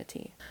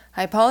humanity.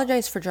 I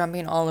apologize for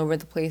jumping all over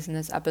the place in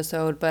this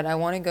episode, but I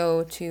want to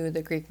go to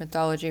the Greek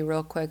mythology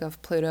real quick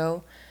of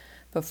Pluto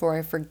before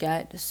I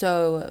forget.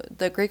 So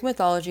the Greek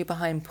mythology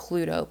behind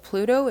Pluto.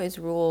 Pluto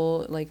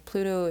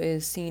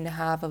is seen to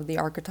have of the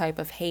archetype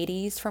of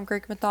Hades from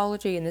Greek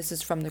mythology, and this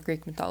is from the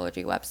Greek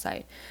mythology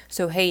website.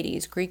 So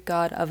Hades, Greek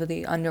god of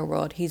the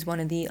underworld. He's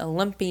one of the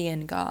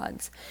Olympian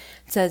gods.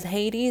 It says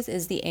Hades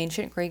is the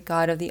ancient Greek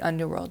god of the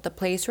underworld, the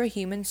place where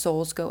human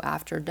souls go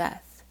after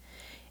death.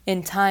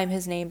 In time,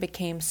 his name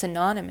became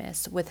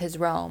synonymous with his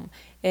realm.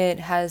 It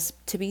has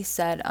to be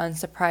said,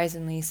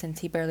 unsurprisingly,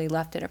 since he barely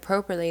left it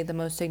appropriately, the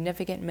most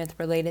significant myth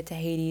related to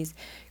Hades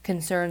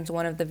concerns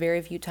one of the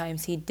very few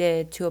times he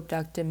did to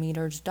abduct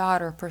Demeter's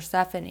daughter,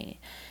 Persephone.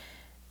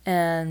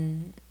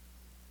 And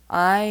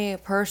I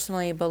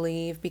personally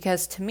believe,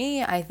 because to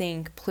me, I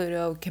think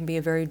Pluto can be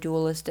a very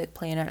dualistic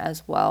planet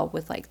as well,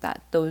 with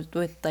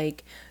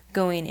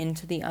going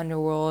into the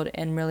underworld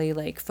and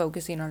really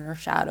focusing on our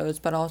shadows,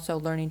 but also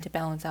learning to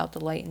balance out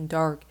the light and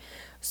dark.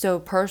 So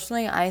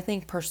personally, I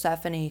think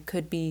Persephone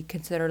could be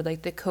considered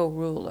the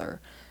co-ruler.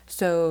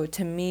 So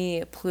to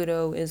me,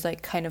 Pluto is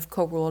kind of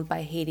co-ruled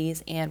by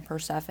Hades and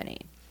Persephone.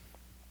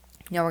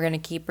 Now we're going to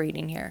keep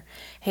reading here.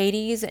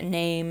 Hades'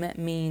 name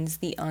means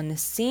the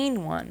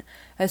unseen one,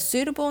 a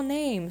suitable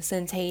name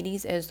since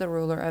Hades is the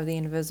ruler of the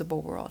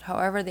invisible world.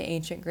 However, the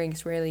ancient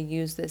Greeks rarely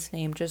used this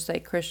name, just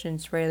like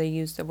Christians rarely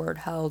used the word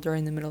hell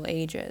during the Middle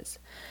Ages.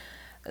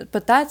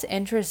 But that's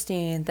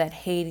interesting that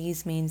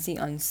Hades means the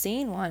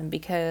unseen one,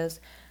 because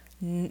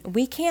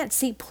we can't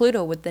see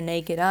Pluto with the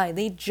naked eye.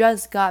 They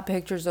just got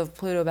pictures of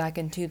Pluto back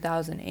in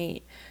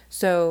 2008.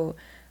 So,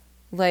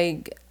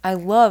 I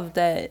love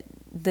that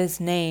this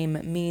name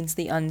means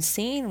the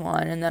unseen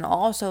one, and then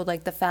also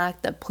the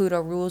fact that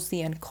Pluto rules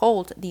the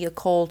occult. The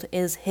occult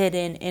is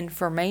hidden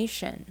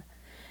information,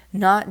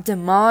 not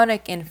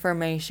demonic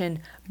information,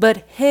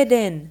 but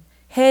hidden,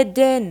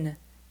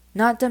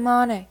 not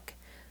demonic.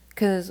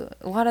 Because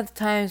a lot of the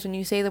times when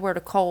you say the word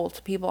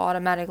occult, people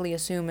automatically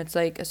assume it's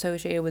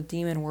associated with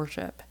demon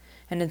worship,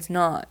 and it's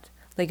not.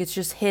 It's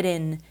just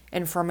hidden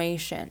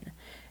information.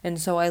 And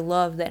so I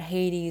love that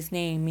Hades'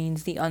 name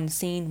means the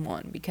unseen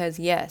one, because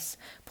yes,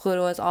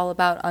 Pluto is all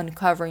about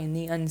uncovering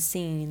the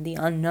unseen, the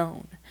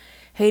unknown.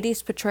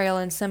 Hades' portrayal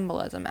and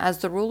symbolism. As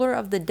the ruler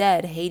of the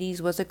dead,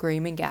 Hades was a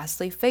grim and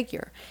ghastly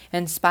figure,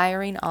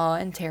 inspiring awe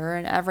and terror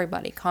in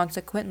everybody.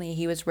 Consequently,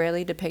 he was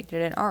rarely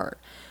depicted in art.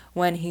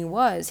 When he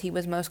was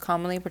most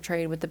commonly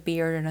portrayed with a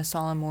beard and a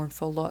solemn,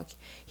 mournful look.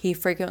 He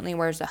frequently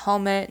wears a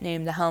helmet,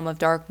 named the Helm of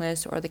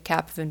Darkness or the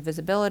Cap of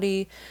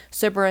Invisibility.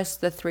 Cerberus,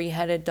 the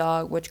three-headed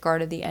dog which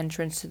guarded the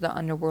entrance to the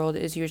underworld,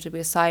 is usually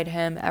beside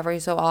him. Every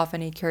so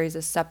often he carries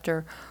a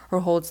scepter or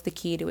holds the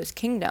key to his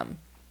kingdom.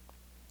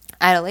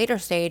 At a later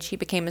stage, he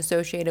became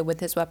associated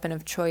with his weapon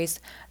of choice,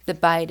 the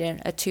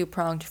bident, a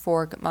two-pronged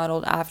fork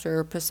modeled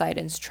after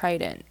Poseidon's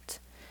trident.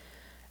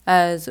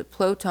 As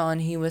Pluton,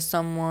 he was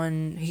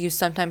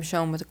sometimes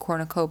shown with a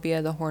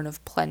cornucopia, the horn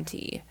of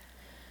plenty.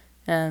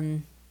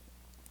 So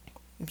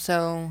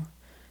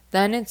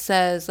then it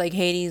says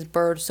Hades'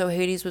 birth. So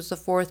Hades was the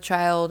fourth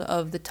child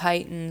of the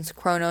Titans,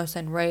 Kronos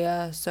and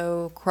Rhea.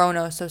 So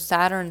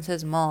Saturn's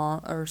his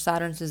mom, or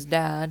Saturn's his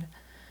dad.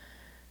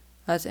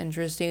 That's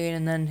interesting.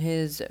 And then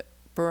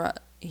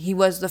he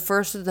was the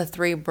first of the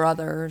three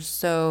brothers.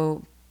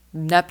 So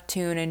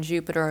Neptune and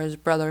Jupiter are his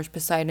brothers,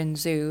 Poseidon and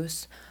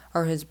Zeus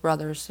are his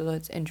brothers, so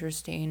that's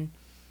interesting.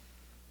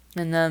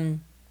 And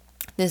then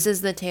this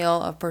is the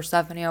tale of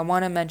Persephone. I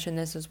want to mention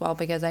this as well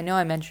because I know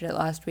I mentioned it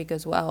last week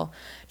as well,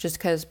 just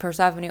because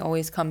Persephone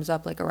always comes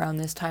up around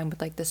this time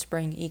with the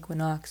spring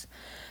equinox.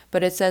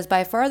 But it says,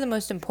 by far the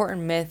most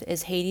important myth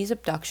is Hades'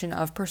 abduction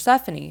of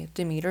Persephone,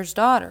 Demeter's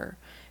daughter,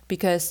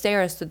 because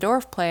Ceres, the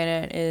dwarf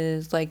planet,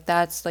 is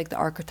that's the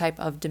archetype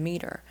of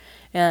Demeter.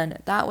 And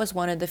that was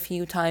one of the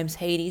few times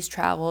Hades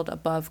traveled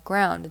above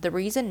ground. The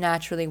reason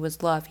naturally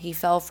was love. He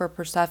fell for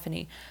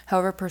Persephone.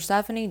 However,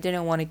 Persephone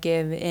didn't want to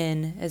give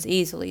in as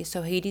easily,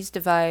 so Hades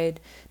devised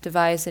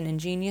an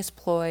ingenious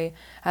ploy.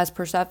 As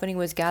Persephone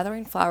was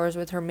gathering flowers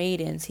with her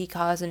maidens, he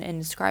caused an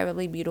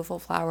indescribably beautiful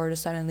flower to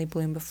suddenly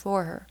bloom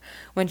before her.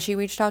 When she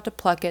reached out to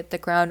pluck it, the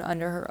ground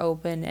under her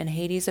opened, and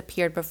Hades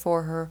appeared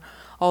before her,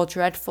 all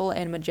dreadful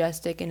and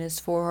majestic in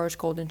his four-horse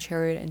golden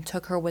chariot, and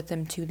took her with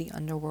him to the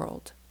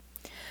underworld.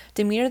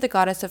 Demeter, the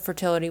goddess of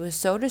fertility, was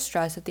so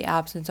distressed at the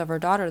absence of her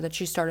daughter that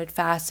she started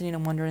fasting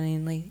and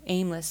wandering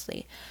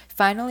aimlessly.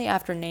 Finally,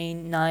 after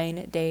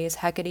 9 days,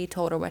 Hecate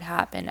told her what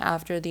happened.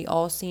 After the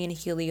all-seeing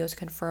Helios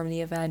confirmed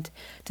the event,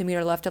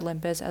 Demeter left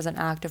Olympus as an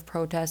act of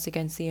protest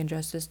against the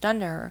injustice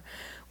done to her.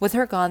 With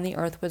her gone, the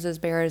earth was as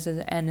bare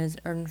and as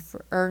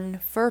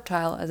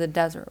unfertile as a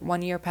desert.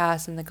 1 year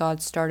passed, and the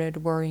gods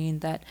started worrying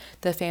that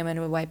the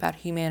famine would wipe out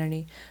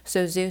humanity.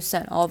 So Zeus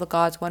sent all the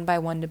gods one by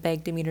one to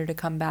beg Demeter to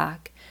come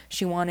back.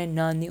 She wanted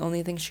none. The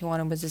only thing she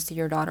wanted was to see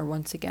her daughter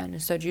once again.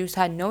 So Zeus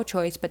had no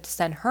choice but to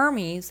send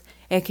Hermes,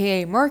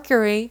 aka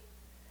Mercury,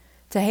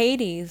 to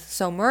Hades.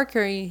 So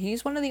Mercury,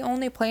 he's one of the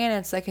only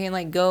planets that can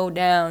like go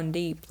down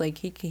deep. Like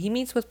he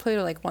meets with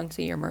Pluto like once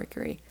a year,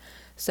 Mercury.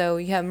 So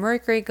you have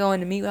Mercury going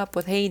to meet up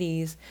with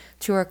Hades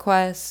to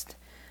request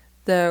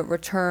the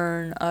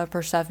return of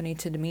Persephone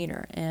to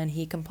Demeter, and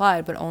he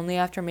complied, but only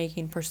after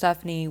making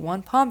Persephone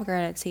one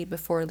pomegranate seed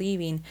before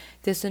leaving.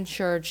 This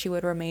ensured she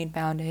would remain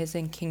bound to his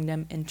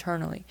kingdom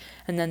internally.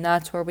 And then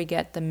that's where we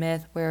get the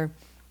myth where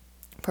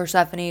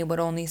Persephone would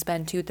only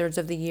spend 2/3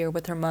 of the year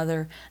with her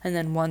mother and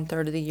then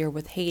 1/3 of the year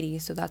with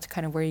Hades. So that's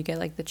kind of where you get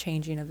like the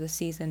changing of the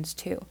seasons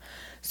too.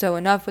 So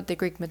enough with the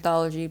Greek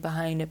mythology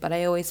behind it, but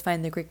I always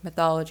find the Greek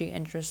mythology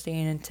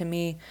interesting. And to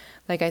me,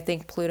 like I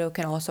think Pluto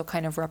can also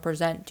kind of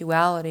represent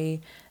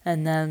duality,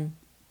 and then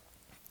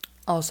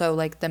also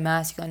like the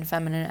masculine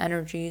feminine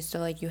energies. So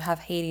like you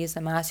have Hades,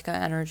 the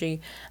masculine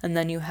energy, and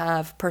then you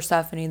have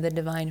Persephone, the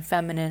divine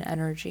feminine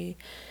energy.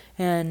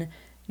 And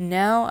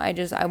now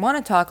I want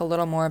to talk a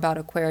little more about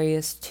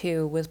Aquarius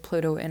too, with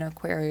Pluto in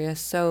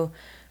Aquarius. So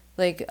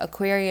like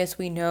Aquarius,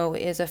 we know,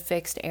 is a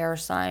fixed air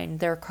sign.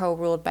 They're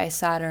co-ruled by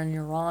Saturn and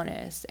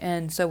Uranus.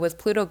 And so with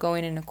Pluto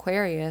going in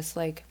Aquarius,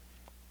 like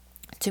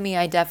to me,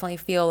 I definitely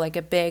feel like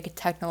a big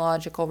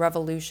technological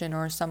revolution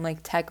or some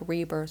like tech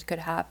rebirth could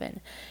happen.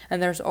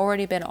 And there's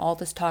already been all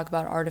this talk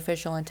about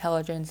artificial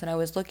intelligence, and I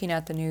was looking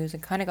at the news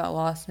and kind of got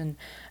lost in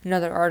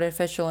another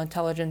artificial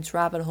intelligence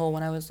rabbit hole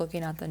when I was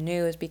looking at the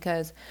news,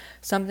 because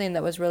something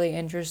that was really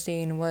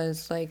interesting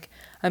was like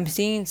I'm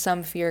seeing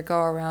some fear go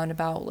around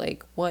about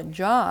like what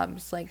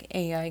jobs like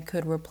AI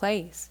could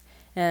replace.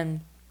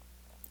 And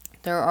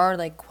there are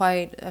like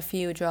quite a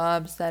few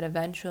jobs that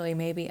eventually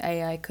maybe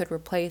AI could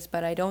replace,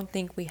 but I don't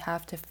think we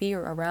have to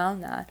fear around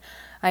that.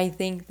 I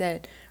think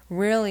that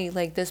really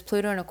like this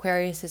Pluto and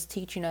Aquarius is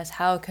teaching us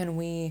how can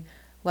we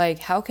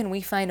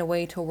find a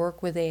way to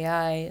work with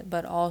AI,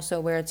 but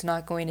also where it's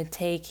not going to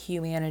take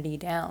humanity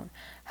down?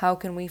 How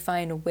can we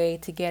find a way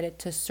to get it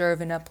to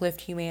serve and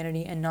uplift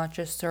humanity and not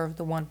just serve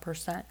the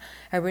 1%?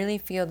 I really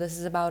feel this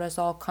is about us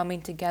all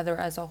coming together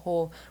as a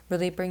whole,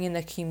 really bringing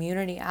the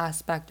community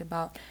aspect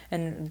about,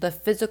 and the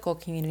physical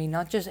community,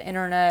 not just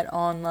internet,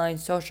 online,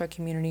 social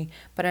community,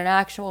 but an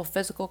actual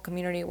physical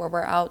community where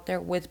we're out there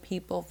with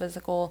people,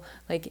 physical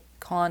like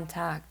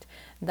contact.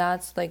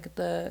 That's like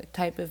the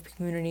type of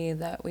community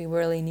that we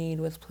really need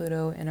with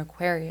Pluto and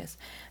Aquarius.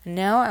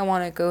 Now I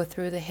want to go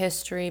through the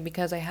history,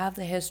 because I have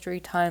the history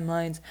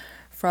timelines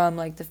from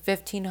like the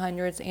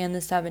 1500s and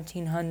the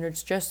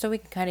 1700s, just so we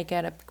can kind of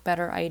get a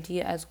better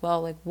idea as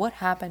well, like what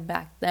happened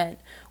back then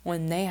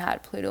when they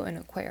had Pluto and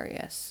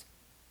Aquarius.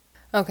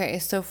 Okay,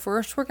 so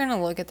first we're going to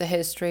look at the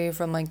history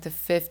from like the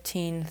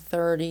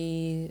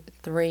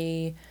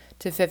 1533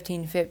 to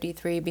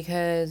 1553,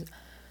 because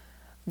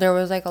there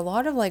was like a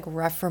lot of like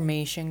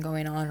reformation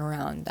going on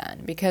around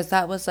then, because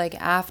that was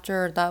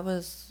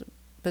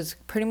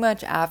pretty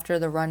much after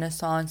the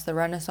Renaissance. The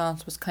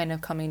Renaissance was kind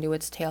of coming to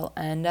its tail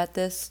end at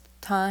this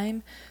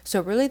time.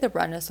 So really the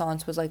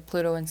Renaissance was like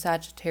Pluto in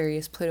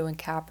Sagittarius, Pluto in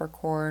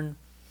Capricorn,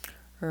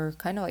 or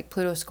kind of like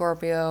Pluto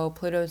Scorpio,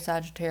 Pluto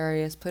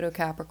Sagittarius, Pluto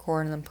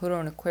Capricorn, and then Pluto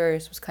in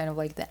Aquarius was kind of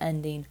like the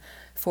ending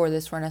for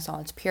this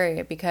Renaissance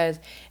period. Because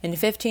in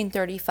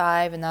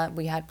 1535, and that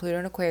we had Pluto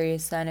in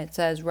Aquarius, then it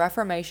says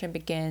Reformation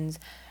begins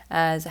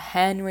as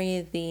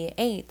Henry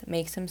VIII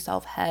makes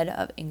himself head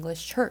of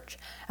English Church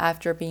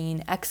after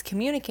being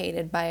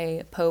excommunicated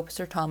by Pope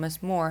Sir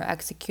Thomas More,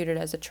 executed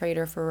as a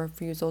traitor for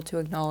refusal to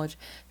acknowledge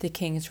the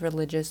king's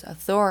religious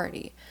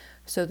authority.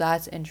 So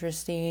that's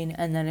interesting.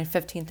 And then in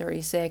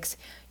 1536,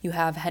 you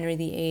have Henry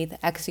VIII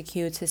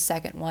executes his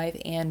second wife,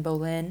 Anne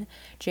Boleyn.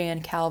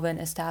 Jan Calvin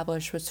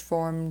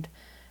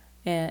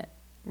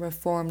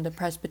reformed the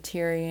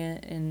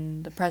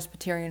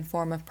Presbyterian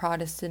form of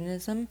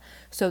Protestantism.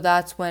 So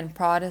that's when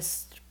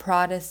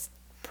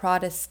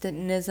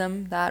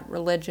Protestantism, that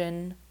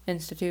religion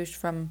institution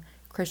from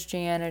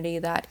Christianity,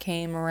 that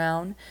came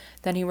around.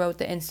 Then he wrote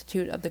the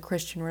Institute of the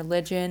Christian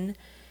Religion.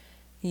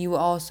 We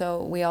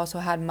also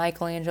had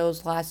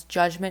Michelangelo's Last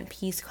Judgment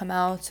piece come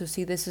out. So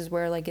see, this is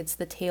where like it's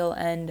the tail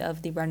end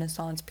of the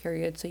Renaissance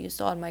period. So you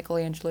still had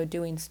Michelangelo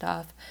doing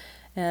stuff.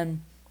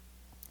 And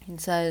it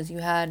says you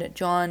had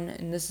John,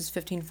 and this is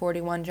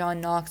 1541,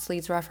 John Knox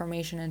leads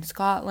Reformation in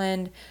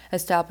Scotland,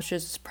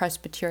 establishes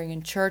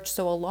Presbyterian Church.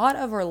 So a lot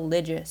of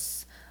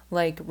religious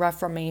like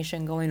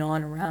Reformation going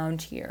on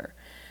around here.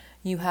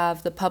 You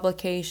have the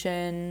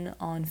publication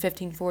on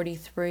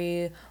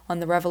 1543 on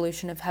the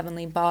Revolution of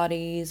Heavenly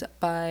Bodies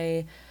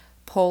by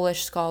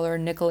Polish scholar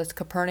Nicholas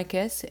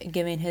Copernicus,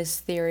 giving his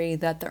theory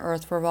that the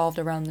Earth revolved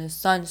around the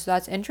sun. So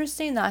that's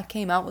interesting that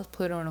came out with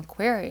Pluto and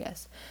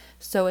Aquarius.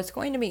 So it's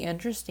going to be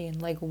interesting,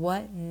 like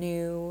what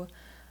new,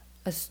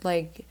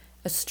 like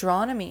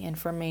astronomy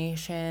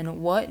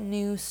information, what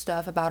new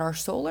stuff about our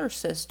solar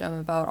system,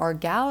 about our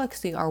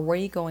galaxy are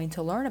we going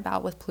to learn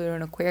about with Pluto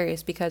and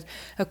Aquarius, because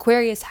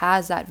Aquarius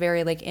has that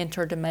very like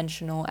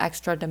interdimensional,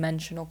 extra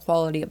dimensional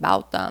quality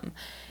about them.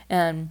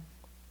 And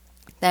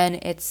then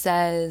it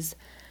says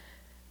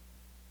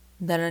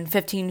that in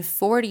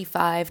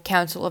 1545,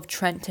 Council of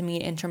Trent to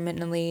meet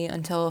intermittently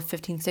until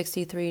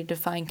 1563 to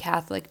define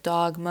Catholic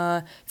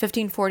dogma.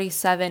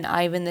 1547,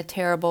 Ivan the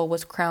Terrible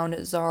was crowned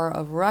Tsar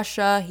of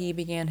Russia. He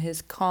began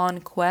his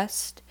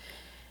conquest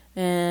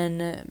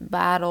and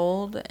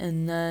battled.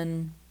 And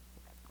then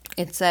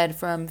it said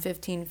from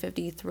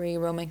 1553,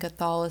 Roman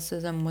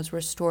Catholicism was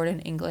restored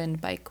in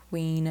England by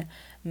Queen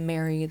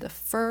Mary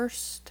I.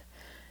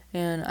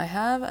 And I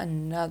have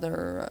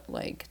another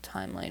like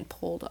timeline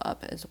pulled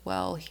up as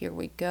well. Here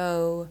we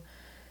go.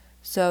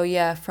 So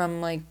yeah,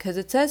 from like, because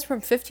it says from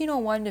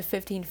 1501 to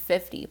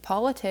 1550,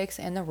 politics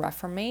and the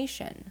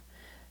Reformation.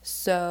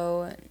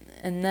 So,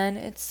 and then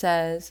it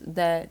says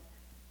that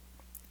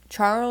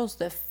Charles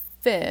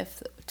V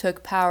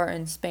took power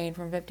in Spain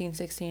from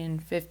 1516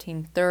 and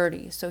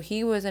 1530. So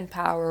he was in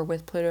power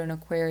with Pluto and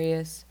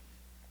Aquarius.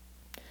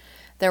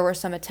 There were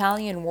some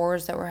Italian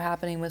wars that were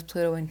happening with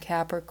Pluto and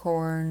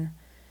Capricorn.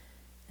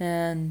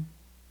 And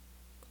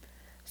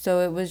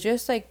so it was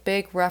just like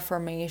big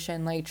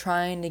reformation, like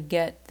trying to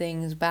get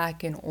things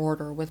back in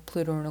order with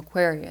Pluto and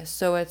Aquarius.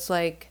 So it's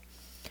like,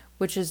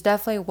 which is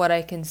definitely what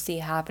I can see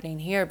happening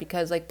here,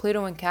 because like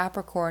Pluto and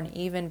Capricorn,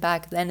 even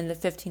back then in the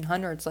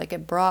 1500s, like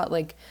it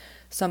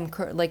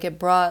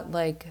brought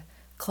like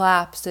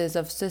collapses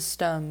of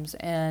systems.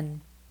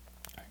 And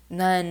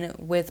then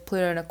with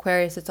Pluto and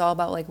Aquarius, it's all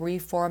about like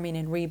reforming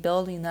and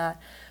rebuilding that,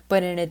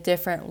 but in a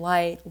different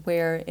light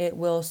where it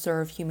will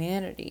serve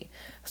humanity.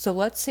 So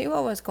let's see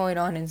what was going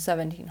on in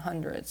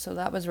 1700s. So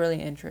that was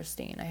really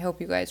interesting. I hope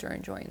you guys are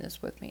enjoying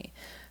this with me.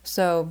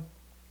 So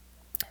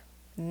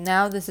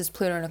now this is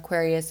Pluto and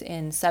Aquarius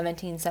in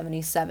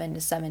 1777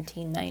 to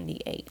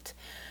 1798.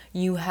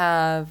 You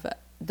have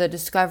the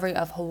discovery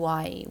of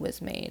Hawaii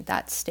was made,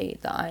 that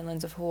state, the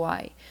islands of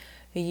Hawaii.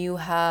 You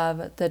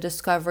have the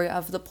discovery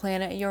of the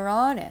planet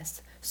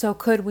Uranus. So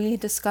could we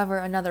discover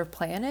another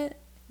planet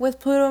with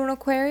Pluto and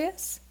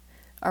Aquarius?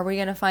 Are we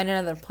going to find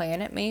another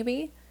planet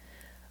maybe?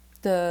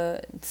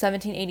 The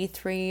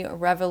 1783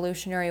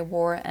 Revolutionary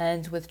War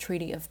ends with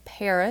Treaty of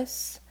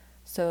Paris.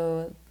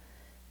 So,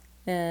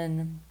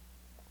 and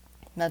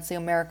that's the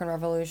American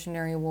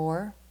Revolutionary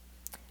War.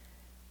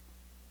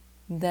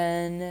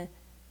 Then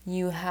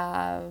you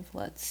have,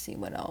 let's see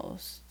what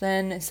else.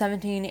 Then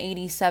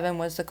 1787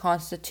 was the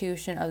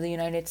Constitution of the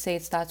United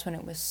States. That's when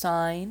it was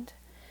signed.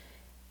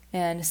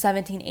 And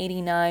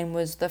 1789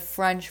 was the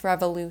French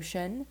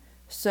Revolution.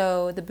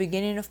 So the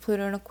beginning of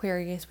Pluto and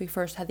Aquarius, we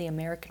first had the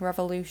American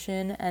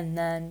Revolution, and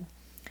then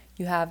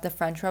you have the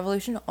French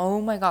Revolution.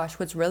 Oh my gosh,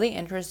 what's really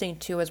interesting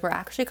too is we're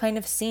actually kind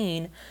of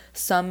seeing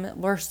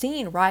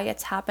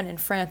riots happen in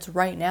France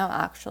right now,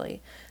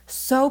 actually.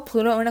 So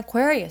Pluto and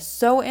Aquarius,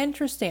 so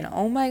interesting.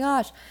 Oh my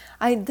gosh.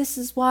 This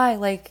is why,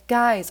 like,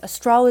 guys,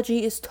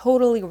 astrology is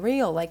totally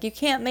real. Like, you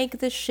can't make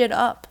this shit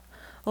up.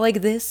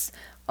 Like this.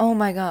 Oh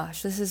my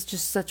gosh, this is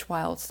just such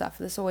wild stuff.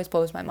 This always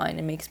blows my mind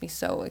and makes me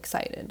so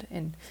excited.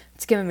 And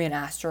it's giving me an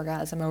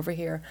astrogasm over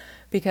here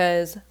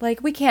because,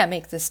 like, we can't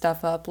make this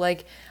stuff up.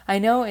 Like, I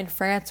know in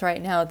France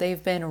right now,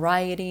 they've been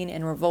rioting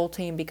and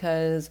revolting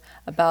because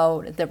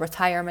about the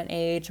retirement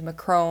age.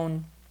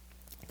 Macron,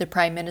 the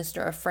Prime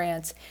Minister of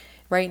France,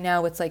 right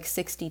now it's like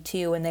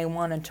 62 and they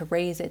wanted to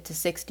raise it to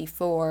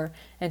 64.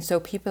 And so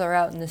people are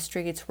out in the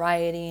streets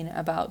rioting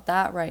about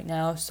that right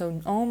now.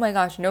 So, oh my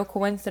gosh, no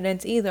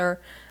coincidence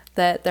either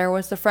that there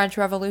was the French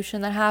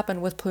Revolution that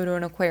happened with Pluto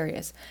and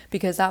Aquarius,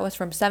 because that was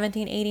from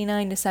 1789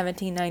 to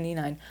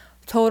 1799.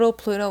 Total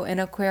Pluto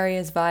and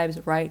Aquarius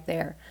vibes right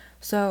there.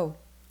 So,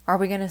 are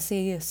we going to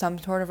see some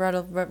sort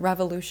of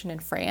revolution in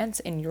France,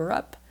 in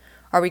Europe?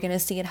 Are we going to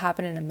see it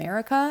happen in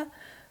America?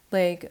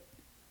 Like,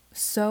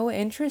 so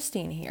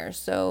interesting here.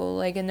 So,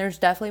 like, and there's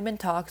definitely been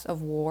talks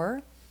of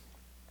war.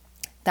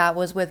 That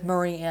was with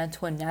Marie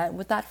Antoinette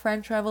with that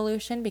French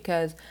Revolution,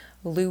 because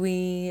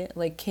Louis,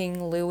 like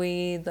King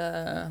Louis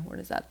the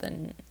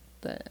 7th?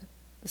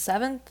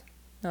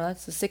 No,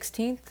 that's the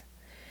 16th.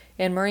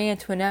 And Marie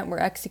Antoinette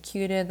were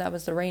executed. That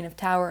was the Reign of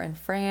Terror in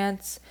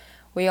France.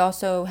 We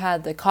also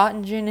had the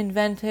cotton gin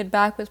invented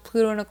back with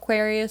Pluto and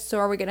Aquarius. So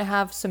are we going to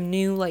have some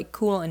new, like,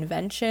 cool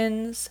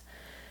inventions?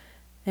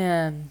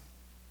 And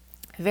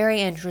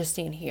very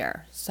interesting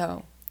here.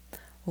 So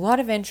a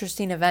lot of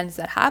interesting events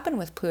that happen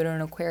with Pluto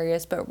and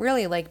Aquarius, but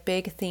really like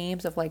big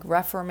themes of like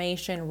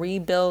reformation,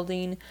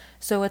 rebuilding.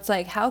 So it's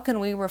like, how can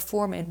we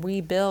reform and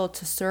rebuild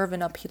to serve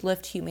and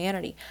uplift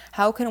humanity?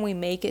 How can we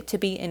make it to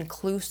be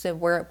inclusive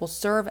where it will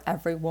serve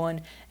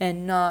everyone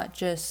and not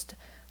just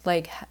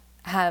like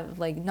have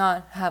like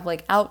not have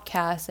like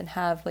outcasts and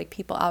have like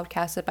people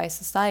outcasted by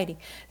society.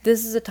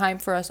 This is a time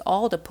for us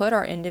all to put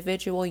our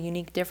individual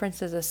unique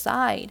differences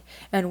aside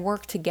and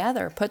work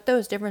together. Put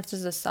those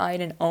differences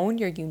aside and own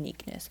your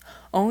uniqueness.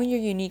 Own your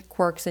unique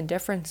quirks and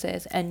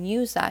differences and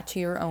use that to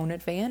your own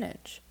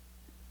advantage.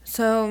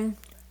 So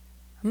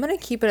I'm gonna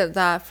keep it at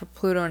that for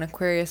Pluto and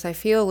Aquarius. I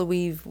feel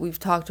we've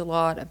talked a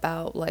lot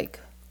about like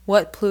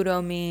what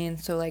Pluto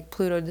means. So like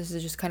Pluto, this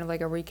is just kind of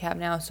like a recap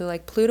now. So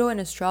like Pluto in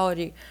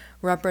astrology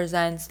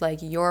represents like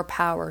your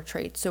power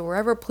traits. So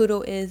wherever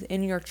Pluto is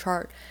in your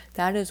chart,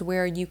 that is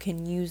where you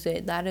can use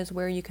it. That is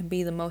where you can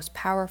be the most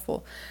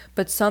powerful.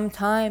 But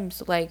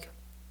sometimes like,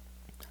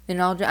 and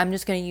I'm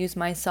just going to use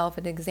myself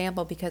as an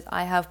example because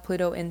I have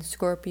Pluto in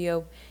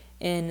Scorpio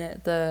in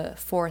the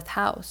 4th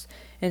house.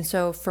 And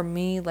so for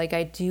me, like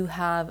I do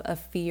have a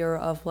fear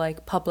of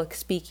like public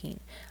speaking.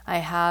 I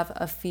have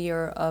a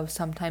fear of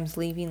sometimes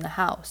leaving the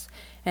house.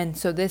 And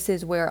so this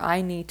is where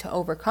I need to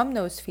overcome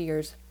those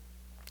fears,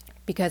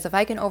 because if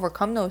I can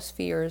overcome those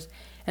fears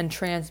and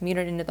transmute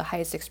it into the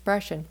highest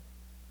expression,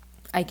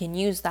 I can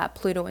use that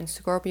Pluto and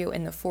Scorpio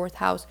in the 4th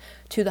house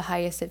to the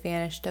highest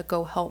advantage to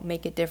go help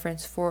make a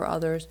difference for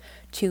others,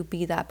 to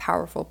be that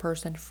powerful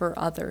person for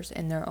others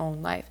in their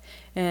own life.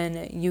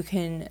 And you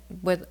can,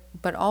 but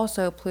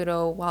also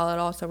Pluto, while it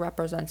also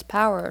represents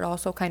power, it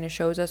also kind of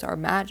shows us our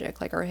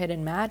magic, like our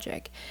hidden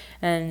magic.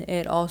 And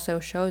it also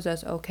shows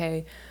us,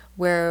 okay,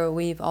 where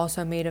we've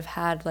also may have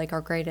had like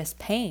our greatest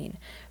pain,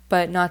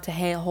 but not to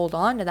hold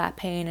on to that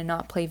pain and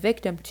not play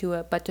victim to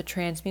it, but to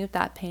transmute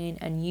that pain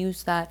and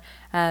use that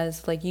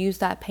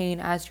pain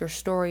as your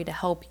story to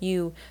help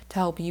you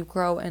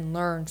grow and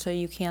learn so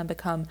you can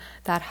become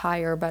that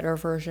higher, better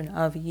version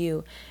of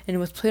you. And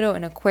with Pluto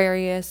in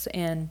Aquarius,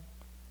 and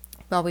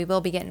well, we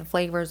will be getting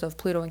flavors of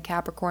Pluto and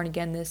Capricorn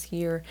again this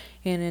year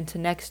and into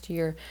next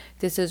year.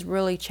 This is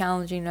really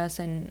challenging us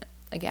and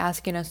like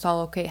asking us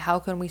all, okay, how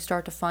can we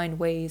start to find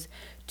ways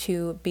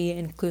to be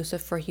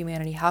inclusive for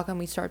humanity? How can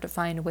we start to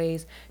find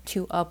ways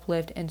to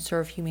uplift and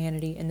serve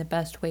humanity in the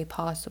best way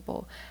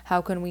possible?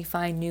 How can we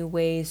find new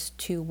ways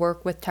to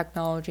work with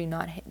technology,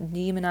 not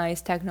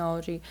demonize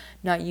technology,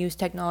 not use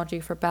technology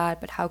for bad,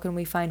 but how can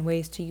we find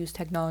ways to use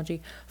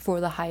technology for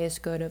the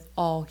highest good of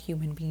all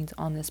human beings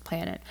on this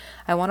planet?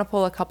 I want to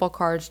pull a couple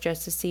cards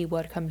just to see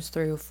what comes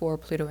through for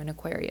Pluto and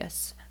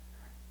Aquarius.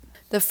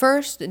 The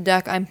first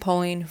deck I'm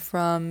pulling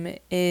from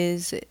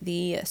is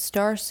the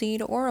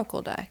Starseed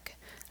Oracle deck.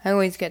 I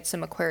always get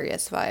some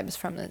Aquarius vibes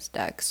from this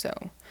deck,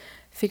 so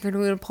figured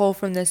we would pull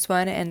from this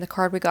one, and the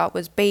card we got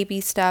was Baby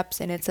Steps,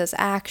 and it says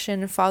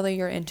action, follow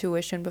your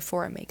intuition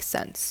before it makes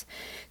sense.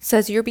 It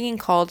says you're being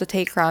called to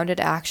take grounded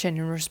action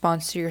in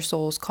response to your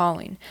soul's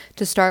calling,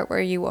 to start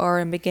where you are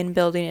and begin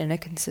building in a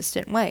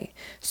consistent way.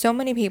 So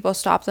many people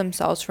stop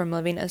themselves from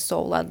living a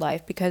soul-led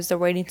life because they're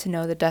waiting to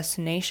know the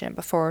destination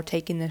before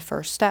taking the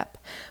first step.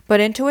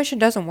 But intuition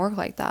doesn't work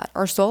like that.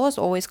 Our soul is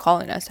always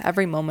calling us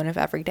every moment of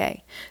every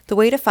day. The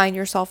way to find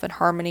yourself in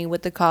harmony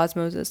with the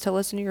cosmos is to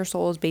listen to your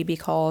soul's baby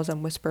calls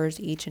and whispers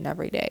each and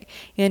every day,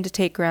 and to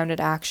take grounded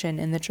action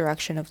in the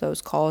direction of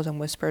those calls and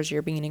whispers.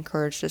 You're being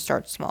encouraged to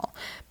start small,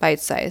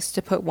 bite-sized,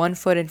 to put one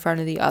foot in front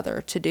of the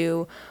other, to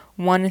do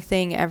one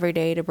thing every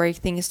day, to break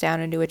things down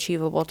into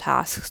achievable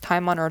tasks.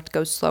 Time on Earth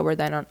goes slower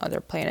than on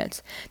other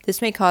planets.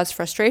 This may cause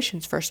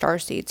frustrations for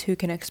starseeds, who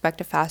can expect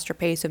a faster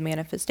pace of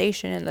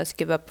manifestation and thus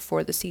give up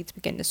before the seeds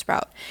begin to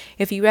sprout.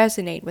 If you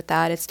resonate with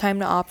that, it's time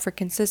to opt for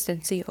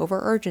consistency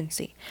over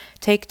urgency.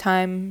 Take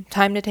time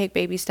to take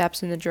baby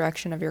steps in the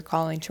direction of your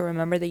calling, to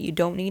remember that you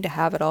don't need to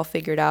have it all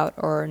figured out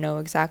or know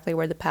exactly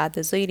where the path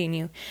is leading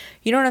you.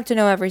 You don't have to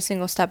know every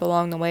single step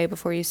along the way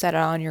before you set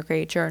out on your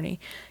great journey.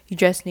 You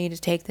just need to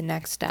take the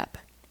next step.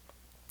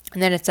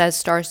 And then it says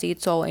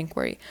Starseed Soul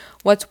Inquiry.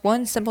 What's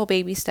one simple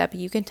baby step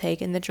you can take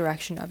in the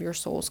direction of your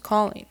soul's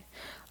calling?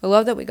 I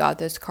love that we got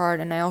this card,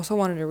 and I also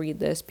wanted to read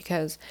this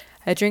because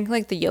I drink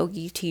like the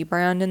Yogi tea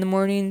brand in the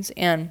mornings,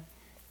 and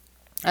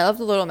I love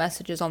the little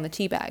messages on the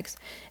tea bags.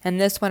 And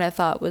this one I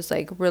thought was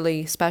like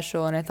really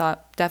special, and I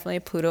thought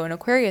definitely Pluto and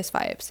Aquarius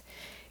vibes.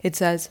 It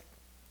says,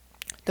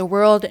 the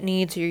world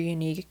needs your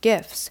unique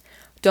gifts.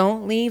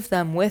 Don't leave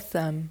them with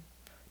them.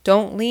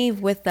 Don't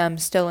leave with them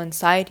still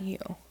inside you.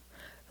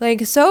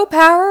 Like, so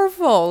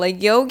powerful.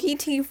 Like, yogi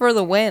tea for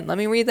the win. Let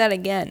me read that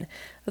again.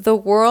 The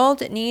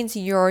world needs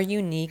your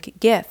unique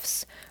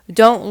gifts.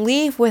 Don't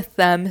leave with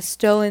them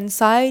still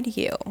inside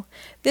you.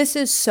 This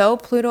is so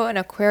Pluto and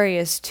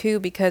Aquarius too,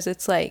 because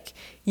it's like,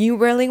 you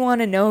really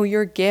want to know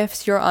your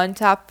gifts, your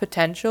untapped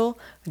potential?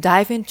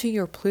 Dive into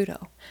your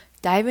Pluto.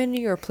 Dive into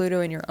your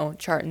Pluto in your own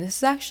chart. And this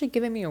is actually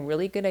giving me a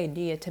really good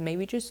idea to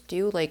maybe just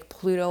do like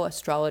Pluto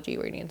astrology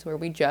readings where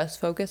we just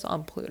focus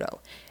on Pluto.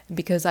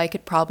 Because I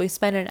could probably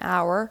spend an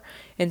hour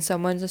in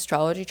someone's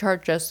astrology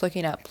chart just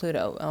looking at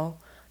Pluto. Oh,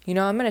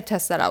 I'm going to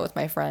test that out with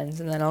my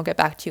friends, and then I'll get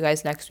back to you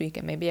guys next week,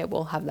 and maybe I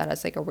will have that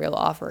as like a real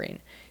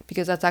offering,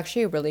 because that's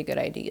actually a really good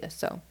idea.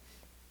 So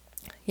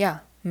yeah,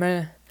 I'm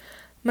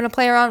gonna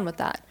play around with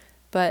that.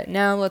 But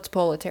now let's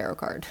pull a tarot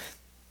card.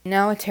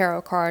 Now a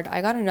tarot card.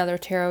 I got another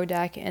tarot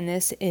deck, and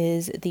this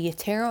is the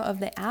Tarot of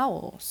the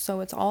Owls.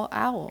 So it's all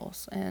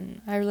owls,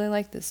 and I really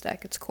like this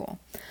deck. It's cool.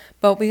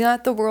 But we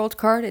got the World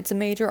card. It's a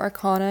major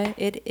arcana.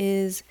 It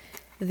is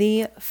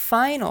the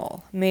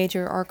final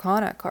major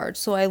arcana card.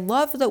 So I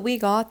love that we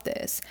got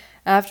this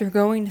after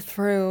going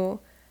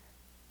through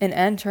and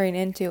entering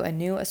into a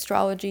new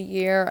astrology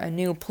year, a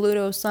new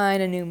Pluto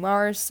sign, a new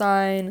Mars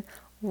sign.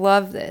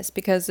 Love this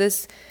because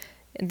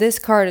this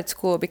card, it's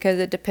cool because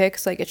it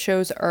depicts, like, it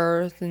shows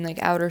Earth and, like,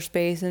 outer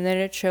space, and then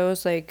it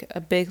shows, like, a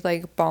big,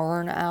 like,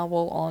 barn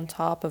owl on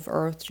top of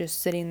Earth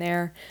just sitting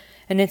there.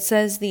 And it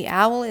says the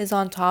owl is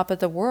on top of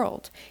the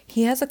world.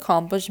 He has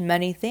accomplished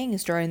many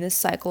things during this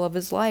cycle of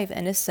his life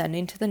and is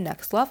ascending to the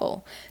next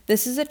level.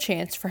 This is a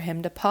chance for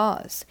him to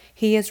pause.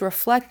 He is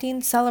reflecting,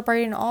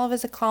 celebrating all of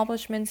his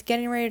accomplishments,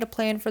 getting ready to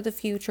plan for the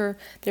future.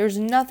 There's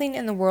nothing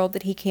in the world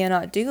that he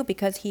cannot do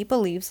because he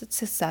believes that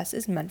success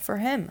is meant for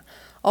him.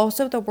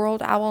 Also, the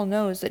world owl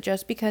knows that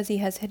just because he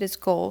has hit his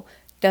goal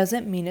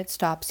doesn't mean it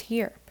stops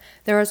here.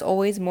 There is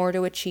always more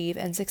to achieve,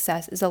 and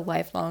success is a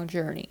lifelong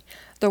journey.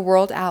 The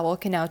world owl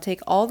can now take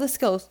all the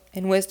skills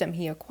and wisdom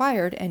he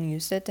acquired and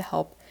use it to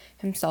help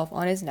himself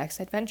on his next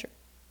adventure.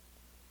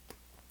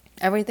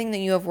 Everything that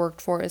you have worked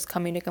for is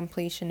coming to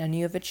completion, and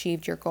you have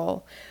achieved your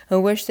goal. A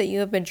wish that you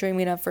have been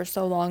dreaming of for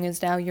so long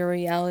is now your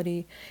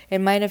reality. It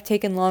might have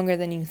taken longer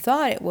than you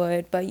thought it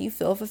would, but you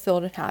feel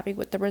fulfilled and happy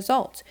with the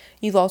results.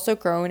 You've also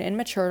grown and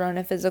matured on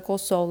a physical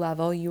soul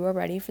level. You are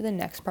ready for the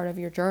next part of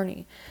your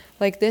journey.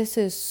 Like, this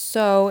is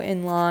so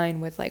in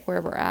line with, like,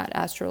 where we're at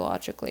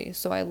astrologically.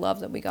 So I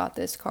love that we got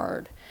this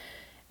card.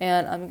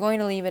 And I'm going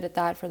to leave it at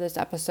that for this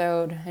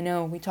episode. I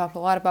know we talked a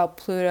lot about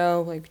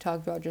Pluto, like we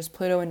talked about just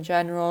Pluto in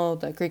general,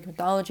 the Greek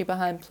mythology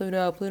behind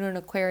Pluto, Pluto in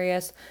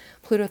Aquarius,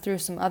 Pluto through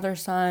some other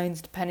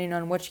signs, depending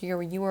on which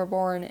year you were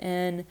born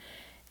in.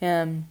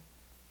 And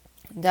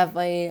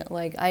definitely,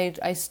 like,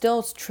 I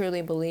still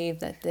truly believe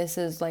that this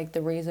is, like,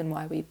 the reason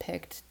why we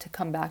picked to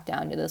come back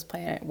down to this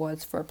planet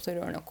was for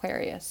Pluto in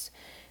Aquarius.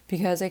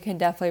 Because it can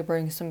definitely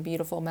bring some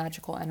beautiful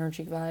magical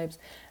energy vibes.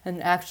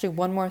 And actually,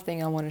 one more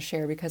thing I want to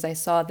share, because I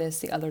saw this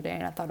the other day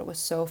and I thought it was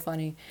so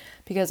funny.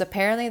 Because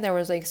apparently there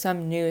was, like,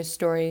 some news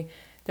story.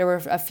 There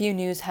were a few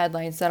news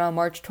headlines that on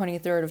March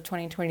 23rd of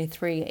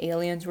 2023,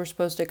 aliens were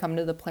supposed to come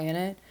to the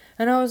planet.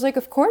 And I was like,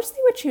 of course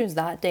they would choose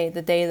that day,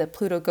 the day that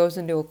Pluto goes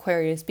into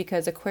Aquarius,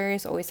 because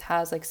Aquarius always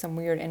has, like, some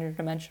weird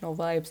interdimensional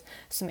vibes,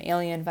 some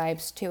alien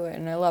vibes to it.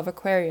 And I love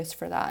Aquarius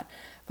for that.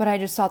 But I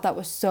just thought that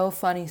was so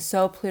funny,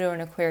 so Pluto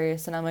and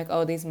Aquarius, and I'm like,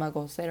 oh, these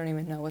muggles, they don't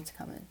even know what's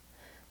coming.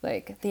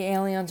 Like, the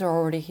aliens are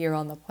already here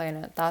on the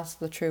planet. That's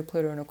the true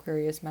Pluto and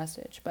Aquarius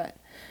message. But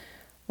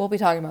we'll be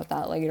talking about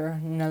that later,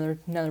 another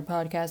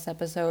podcast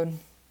episode.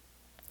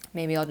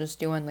 Maybe I'll just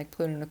do one like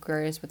Pluto and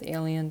Aquarius with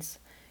aliens.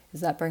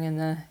 Is that bringing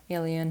the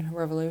alien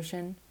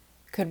revolution?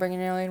 Could bring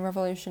an alien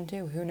revolution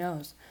too, who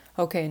knows?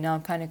 Okay, now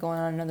I'm kind of going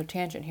on another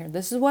tangent here.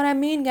 This is what I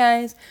mean,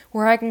 guys,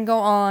 where I can go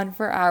on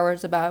for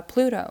hours about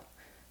Pluto.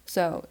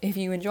 So if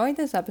you enjoyed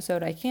this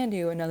episode, I can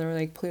do another,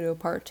 like, Pluto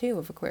part 2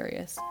 of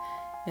Aquarius.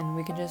 And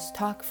we can just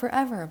talk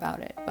forever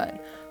about it.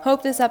 But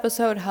hope this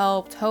episode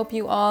helped. Hope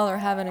you all are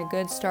having a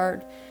good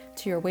start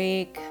to your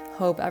week.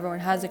 Hope everyone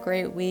has a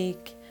great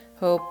week.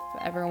 Hope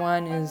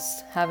everyone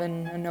is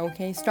having an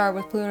okay start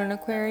with Pluto and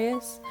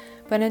Aquarius.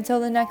 But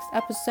until the next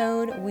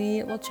episode,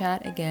 we will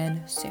chat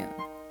again soon.